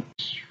format,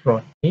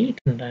 rotate,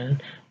 and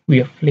then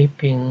we are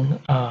flipping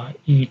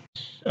it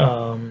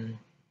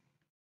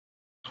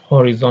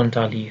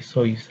horizontally.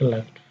 So you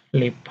select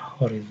flip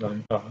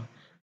horizontal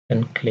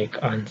and click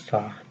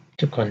answer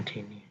to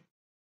continue.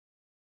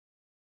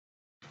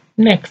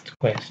 Next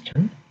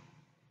question.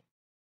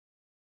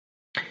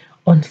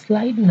 On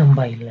slide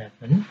number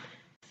 11,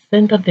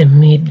 center the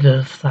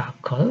middle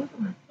circle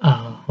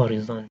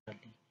horizontally.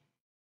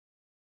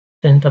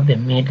 Center the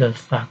middle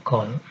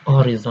circle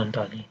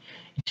horizontally.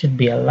 It should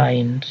be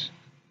aligned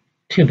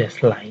to the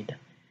slide.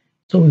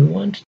 So we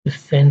want to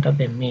center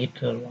the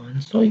middle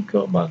one. So you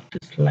go back to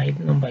slide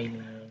number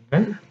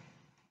 11.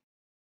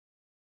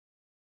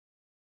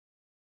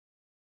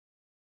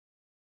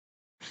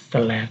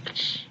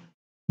 Select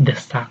the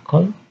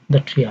circle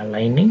that we are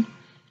aligning.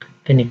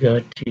 Then you go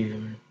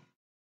to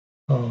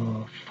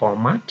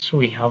format.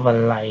 We have a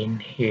line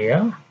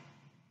here.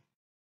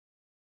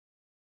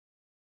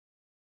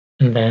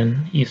 And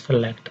then you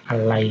select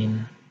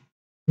align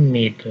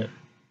middle.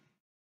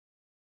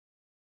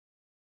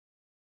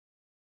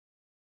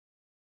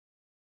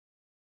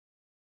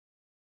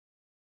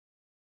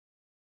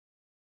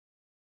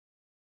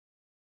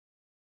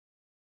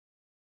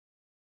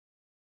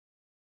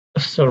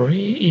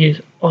 Sorry,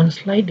 on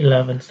slide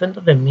 11,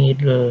 center the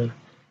middle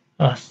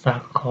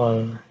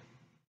circle.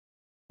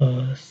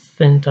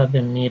 Center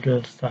the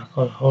middle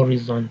circle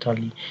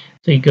horizontally.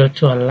 So you go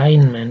to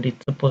alignment.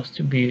 It's supposed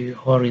to be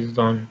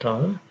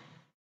horizontal.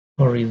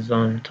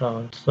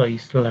 Horizontal. So you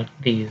select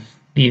this.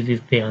 This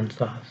is the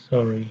answer.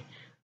 Sorry.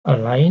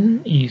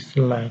 Align. You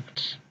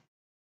select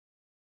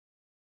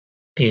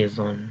this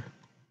one,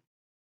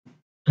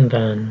 and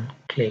then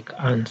click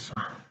answer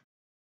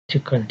to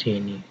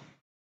continue.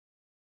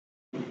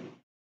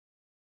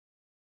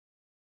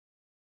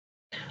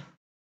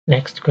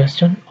 Next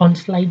question. On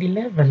slide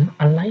 11,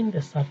 align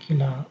the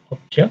circular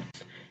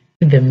objects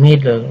to the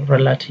middle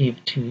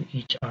relative to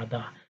each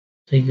other.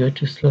 So you go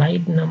to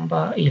slide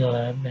number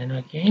 11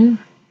 again.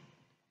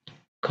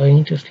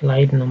 Going to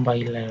slide number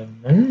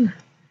 11,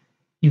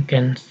 you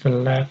can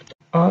select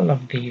all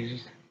of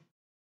these.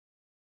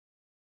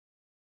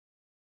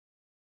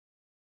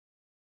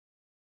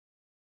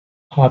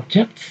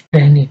 Objects,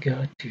 then you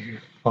go to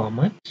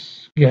format,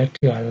 go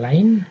to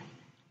align,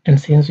 and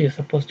since you're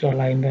supposed to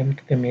align them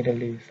to the middle,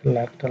 you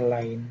select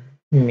align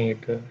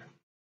middle.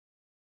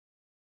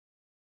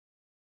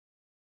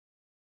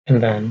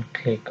 And then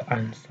click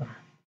answer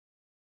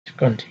to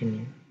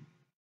continue.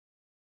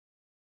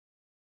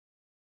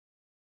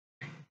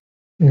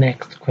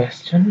 Next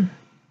question.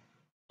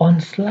 On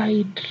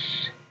slide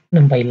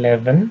number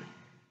 11,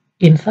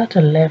 insert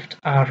a left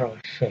arrow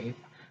shape.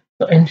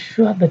 So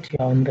ensure that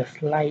you're on the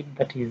slide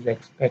that is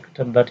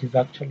expected, that is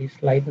actually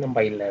slide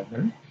number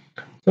 11.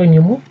 So when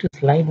you move to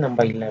slide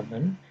number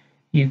 11,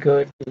 you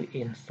go to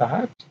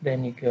insert,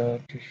 then you go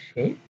to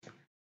shapes.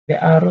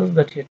 The arrows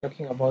that you're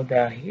talking about, they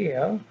are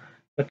here,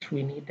 but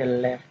we need the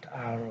left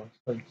arrow,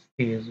 so it's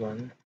this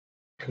one.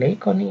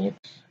 Click on it,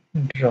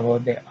 draw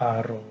the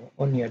arrow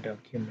on your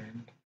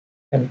document,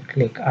 and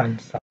click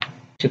answer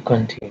to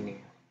continue.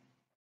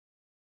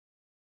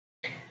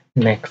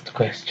 Next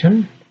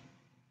question.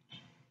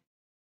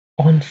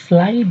 On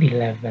slide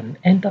 11,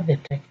 enter the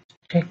text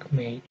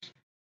checkmate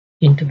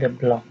into the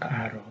block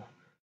arrow.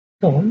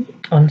 So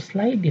on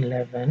slide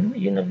 11,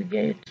 you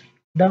navigate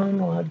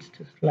downwards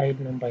to slide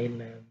number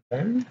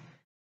 11.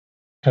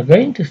 So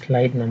going to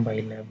slide number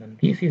 11,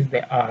 this is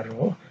the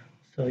arrow.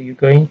 So So you're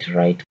going to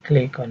right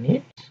click on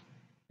it,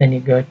 then you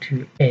go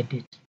to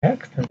edit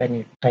text, and then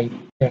you type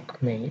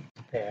checkmate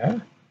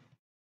there,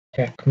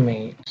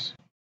 checkmate.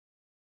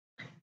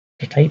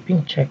 To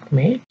typing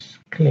checkmate,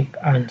 click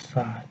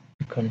answer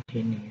to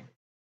continue.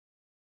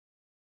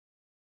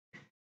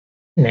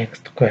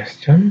 Next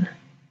question.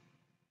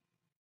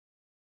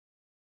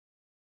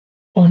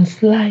 On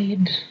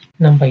slide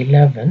number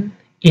 11,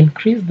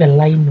 increase the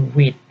line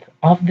width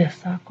of the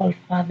circle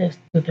farthest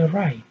to the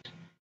right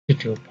to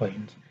 2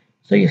 points.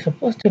 So you're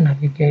supposed to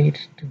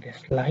navigate to the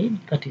slide,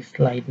 that is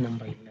slide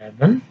number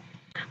 11.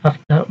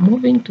 After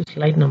moving to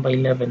slide number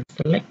 11,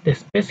 select the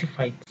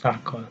specified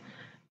circle,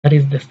 that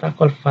is the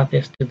circle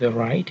farthest to the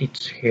right,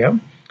 it's here.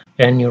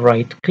 Then you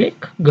right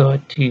click, go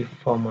to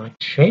format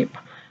shape,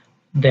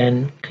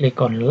 then click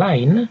on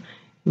line.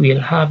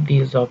 We'll have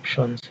these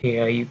options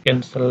here. You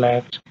can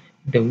select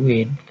the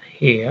width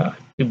here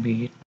to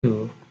be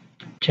 2,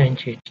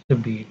 change it to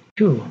be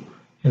 2,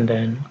 and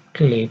then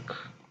click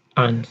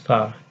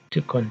answer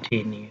to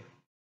continue.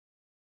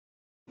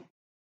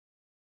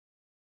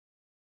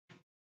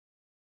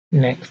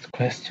 Next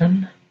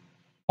question.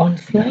 On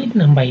slide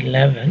number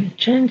 11,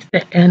 change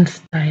the end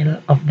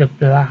style of the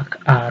black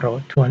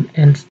arrow to an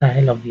end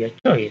style of your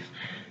choice.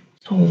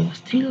 So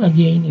still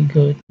again, you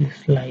go to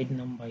slide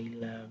number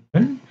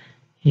 11.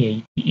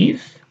 Here it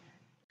is.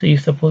 So you're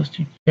supposed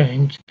to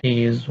change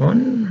this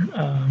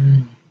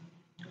one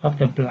of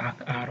the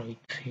black arrow.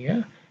 It's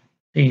here.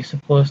 So you're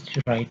supposed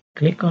to right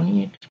click on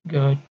it,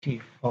 go to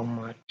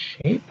format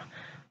shape.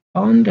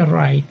 On the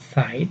right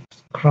side,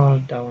 scroll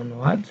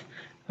downwards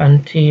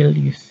until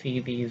you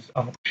see these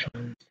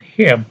options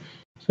here.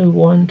 So we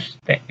want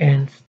the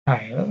end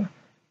style.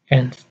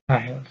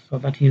 So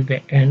that is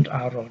the end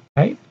arrow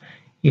type.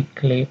 You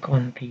click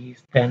on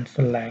these, then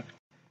select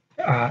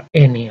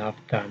any of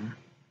them,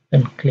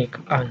 then click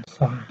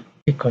answer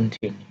to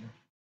continue.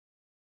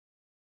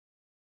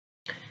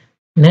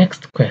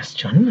 Next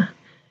question.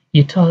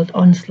 You told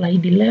on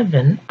slide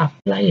 11,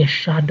 apply a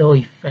shadow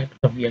effect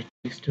of your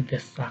choice to the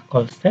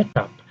circle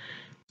setup.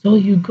 So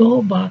you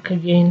go back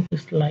again to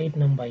slide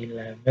number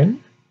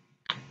 11,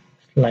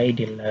 slide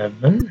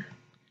 11,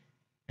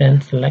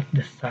 then select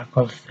the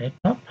circle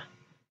setup,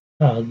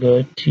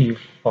 go to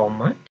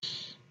format.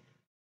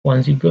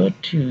 Once you go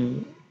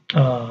to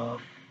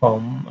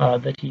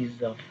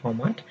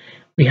format,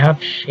 we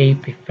have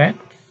shape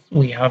effects,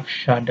 we have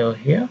shadow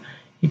here.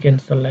 You can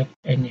select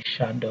any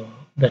shadow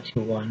that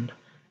you want.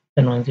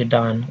 Then once you're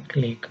done,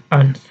 click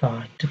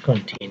answer to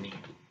continue.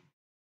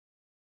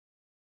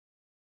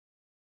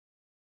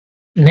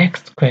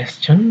 Next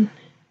question.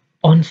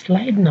 On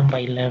slide number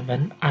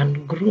 11,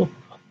 ungroup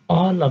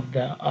all of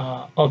the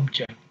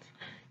objects.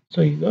 So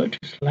you go to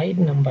slide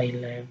number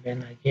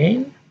 11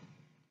 again.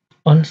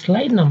 On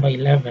slide number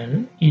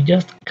 11, you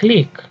just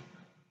click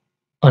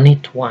on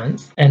it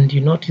once and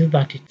you notice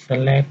that it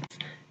selects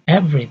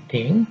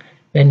everything.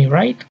 Then you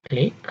right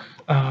click,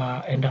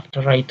 and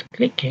after right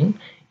clicking,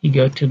 you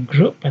go to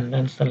group and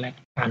then select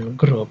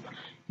ungroup.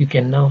 You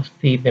can now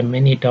see the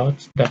many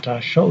dots that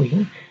are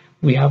showing.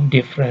 We have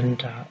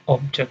different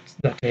objects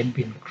that had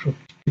been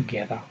grouped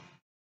together.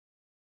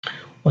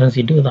 Once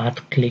you do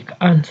that, click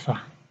answer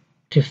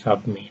to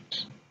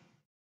submit.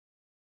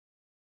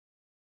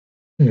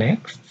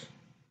 Next,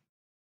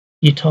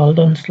 you told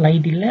on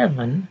slide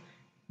 11,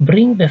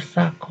 bring the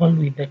circle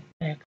with the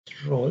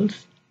text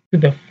rows to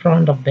the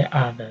front of the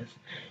others.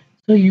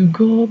 So you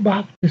go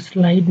back to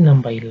slide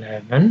number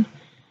 11.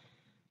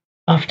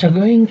 After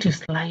going to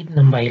slide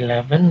number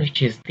 11,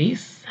 which is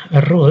this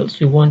rules,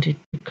 we want it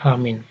to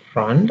come in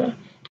front.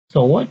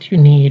 So what you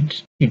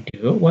need to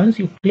do, once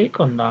you click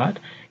on that,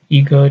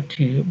 you go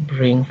to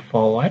bring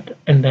forward,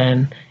 and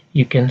then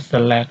you can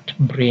select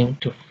bring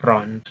to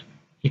front.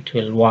 It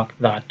will work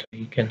that way,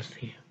 you can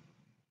see.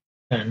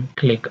 Then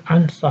click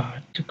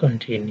answer to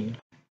continue.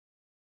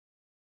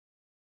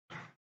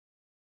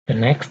 The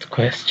next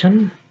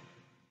question.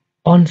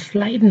 On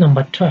slide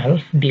number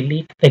 12,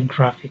 delete the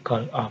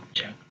graphical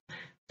object.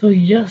 So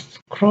you just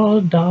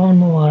scroll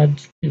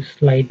downwards to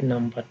slide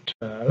number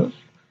 12,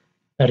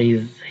 that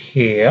is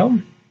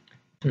here,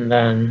 and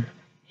then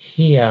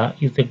here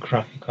is a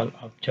graphical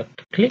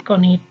object. Click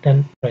on it,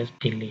 then press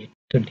delete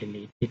to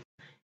delete it.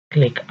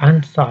 Click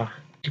answer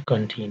to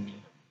continue.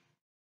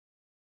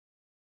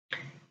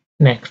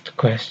 Next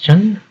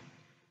question.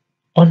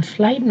 On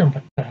slide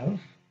number 12,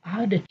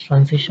 add a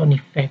transition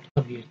effect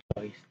of your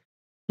choice.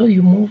 So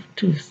you move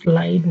to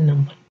slide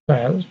number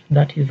 12,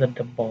 that is at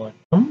the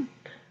bottom.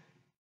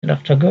 And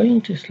after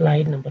going to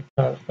slide number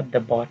 12 at the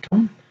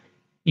bottom,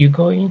 you're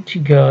going to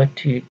go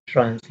to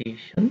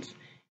transitions.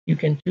 You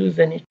can choose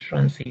any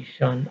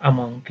transition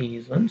among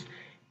these ones,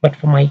 but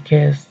for my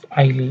case,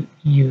 I'll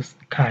use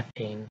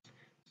curtains.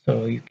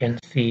 So you can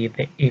see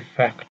the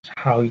effect,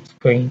 how it's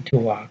going to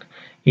work.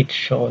 It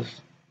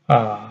shows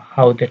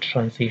how the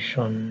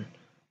transition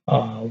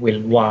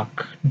will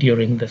work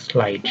during the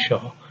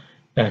slideshow.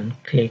 Then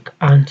click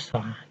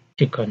answer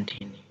to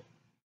continue.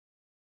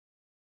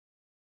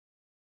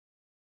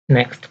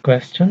 Next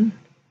question.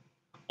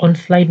 On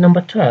slide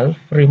number 12,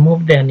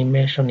 remove the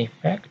animation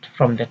effect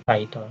from the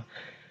title.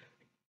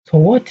 So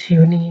what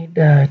you need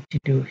to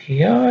do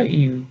here,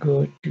 you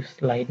go to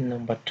slide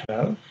number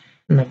 12,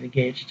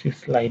 navigate to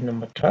slide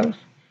number 12.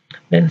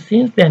 Then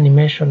since the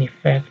animation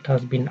effect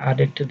has been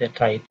added to the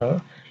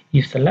title,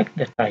 you select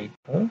the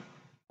title,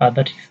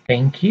 that is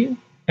thank you.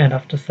 And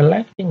after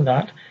selecting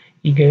that,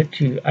 you go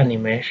to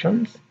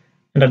animations.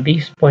 And at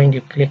this point,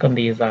 you click on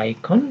this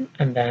icon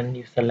and then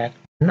you select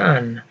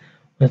none.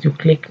 Once you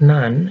click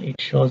none, it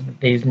shows that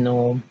there is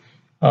no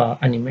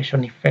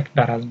animation effect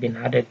that has been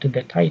added to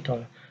the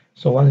title.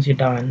 So once you're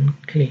done,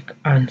 click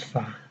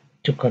answer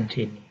to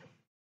continue.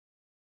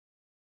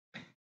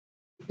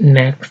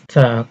 Next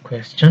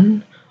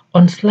question.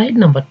 On slide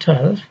number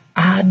 12,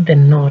 add the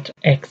note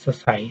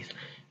exercise.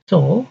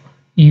 So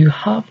you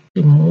have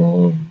to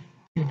move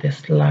to the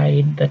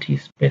slide that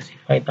is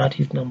specified, that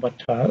is number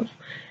 12.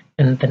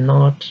 And the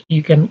note,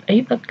 you can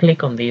either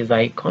click on this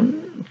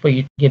icon for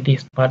you to get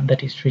this part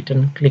that is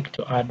written, click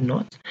to add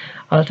notes.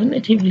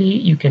 Alternatively,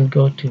 you can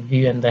go to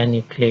view and then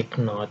you click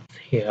notes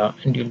here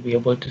and you'll be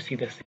able to see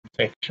the same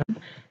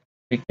section.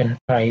 You can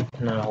type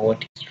now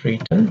what is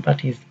written,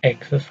 that is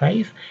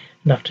exercise,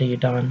 and after you're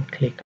done,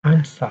 click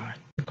answer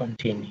to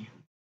continue.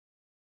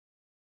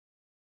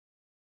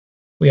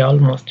 We're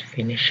almost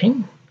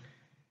finishing.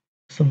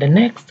 So the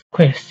next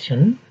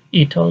question,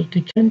 it all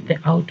to change the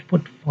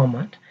output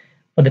format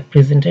for the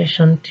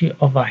presentation to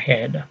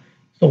overhead.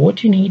 So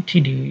what you need to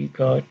do, you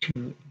go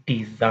to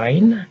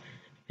design,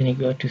 then you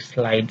go to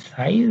slide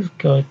size,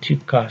 go to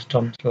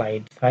custom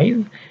slide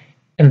size,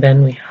 and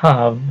then we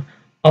have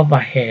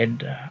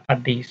overhead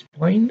at this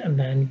point, and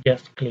then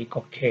just click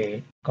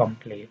OK,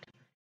 complete.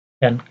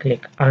 Then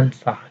click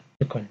answer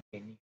to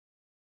continue.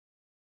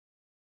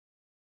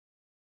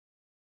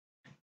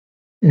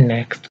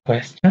 Next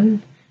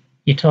question.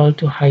 You told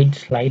to hide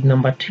slide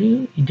number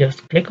 2. You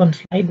just click on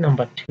slide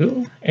number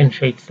 2,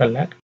 ensure it's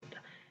selected,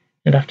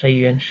 and after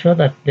you ensure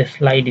that the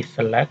slide is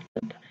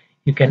selected,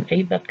 you can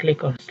either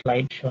click on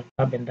slideshow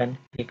tab and then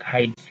click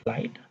hide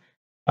slide.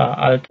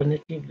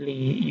 Alternatively,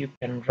 you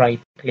can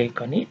right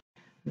click on it,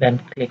 then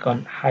click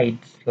on hide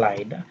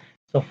slide.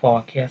 So for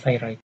our case, I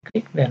right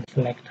click, then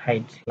select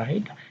hide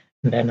slide,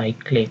 and then I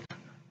click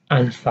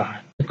answer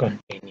to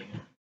continue.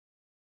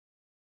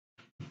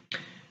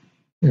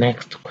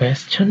 Next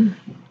question.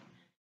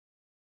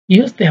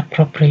 Use the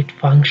appropriate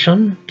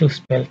function to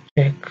spell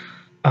check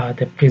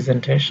the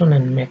presentation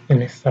and make the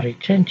necessary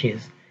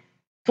changes.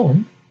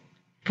 So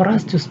for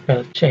us to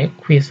spell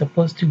check, we're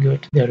supposed to go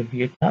to the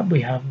review tab.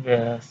 We have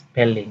the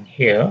spelling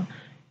here.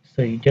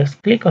 So you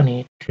just click on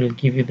it, it will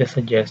give you the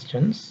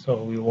suggestions.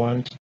 So we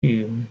want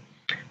to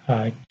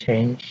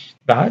change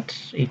that.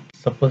 It's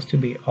supposed to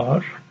be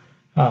or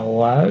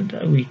word.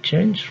 We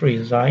change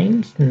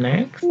resigns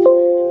next,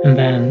 and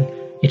then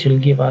it will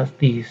give us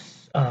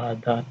this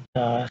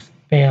that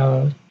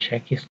spell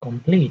check is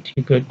complete.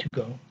 You're good to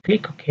go.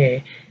 Click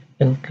OK,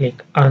 then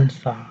click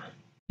answer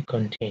to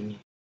continue.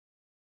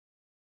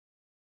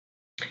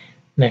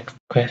 Next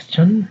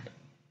question.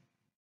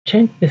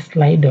 Change the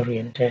slide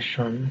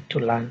orientation to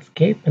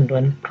landscape, and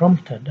when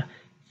prompted,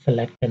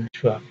 select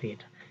ensure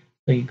fit.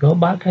 So you go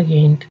back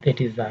again to the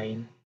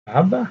design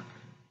tab,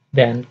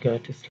 then go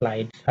to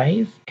slide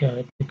size,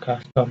 go to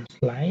custom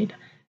slide,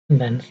 and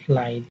then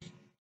slides,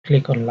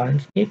 click on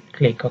landscape,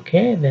 click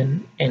OK,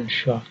 then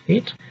ensure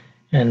fit,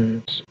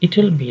 and it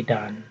will be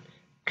done.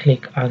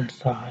 Click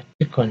answer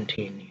to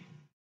continue.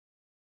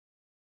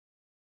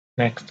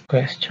 Next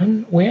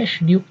question, where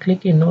should you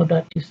click in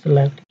order to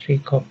select 3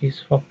 copies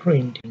for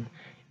printing?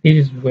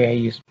 This is where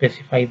you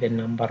specify the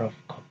number of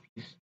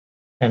copies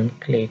and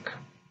click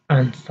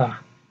answer.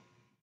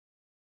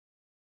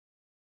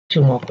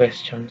 2 more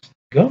questions to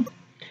go.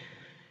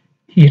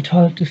 You're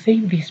told to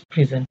save this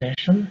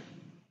presentation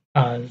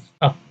as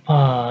a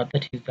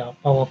that is a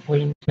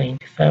PowerPoint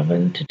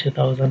 97 to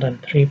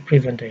 2003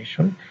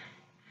 presentation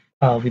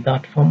with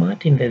that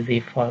format in the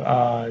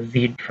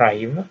Z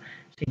drive.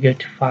 So you go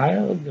to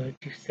File, go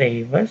to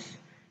Save As,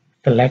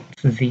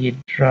 select Z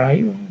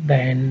drive,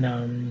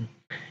 then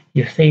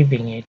you're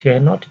saving it. You're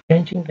not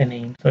changing the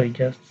name, so you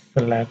just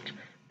select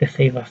the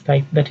save as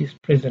type, that is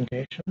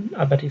presentation,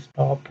 that is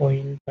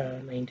PowerPoint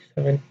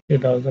 97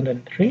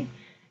 2003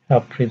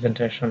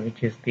 presentation,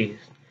 which is this.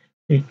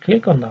 You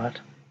click on that,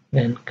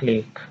 then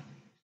click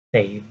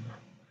save.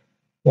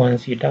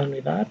 Once you're done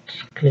with that,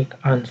 click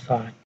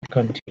answer to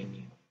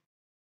continue.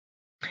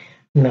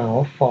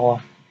 Now for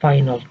our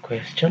final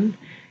question,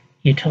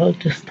 you're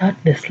told to start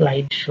the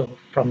slideshow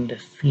from the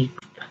 6th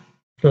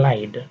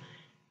slide.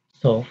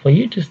 So for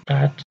you to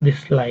start the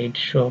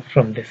slideshow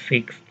from the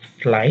 6th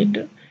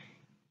slide,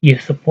 you're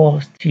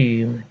supposed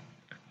to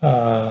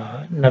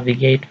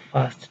navigate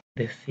first to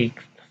the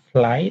 6th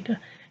slide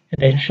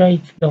and ensure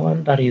it's the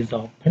one that is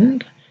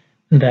opened.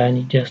 And then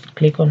you just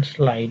click on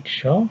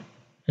slideshow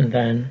and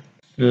then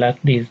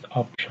select this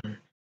option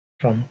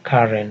from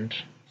current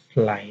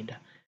slide.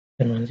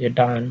 Then once you're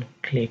done,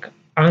 click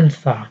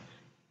answer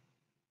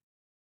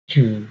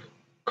to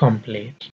complete.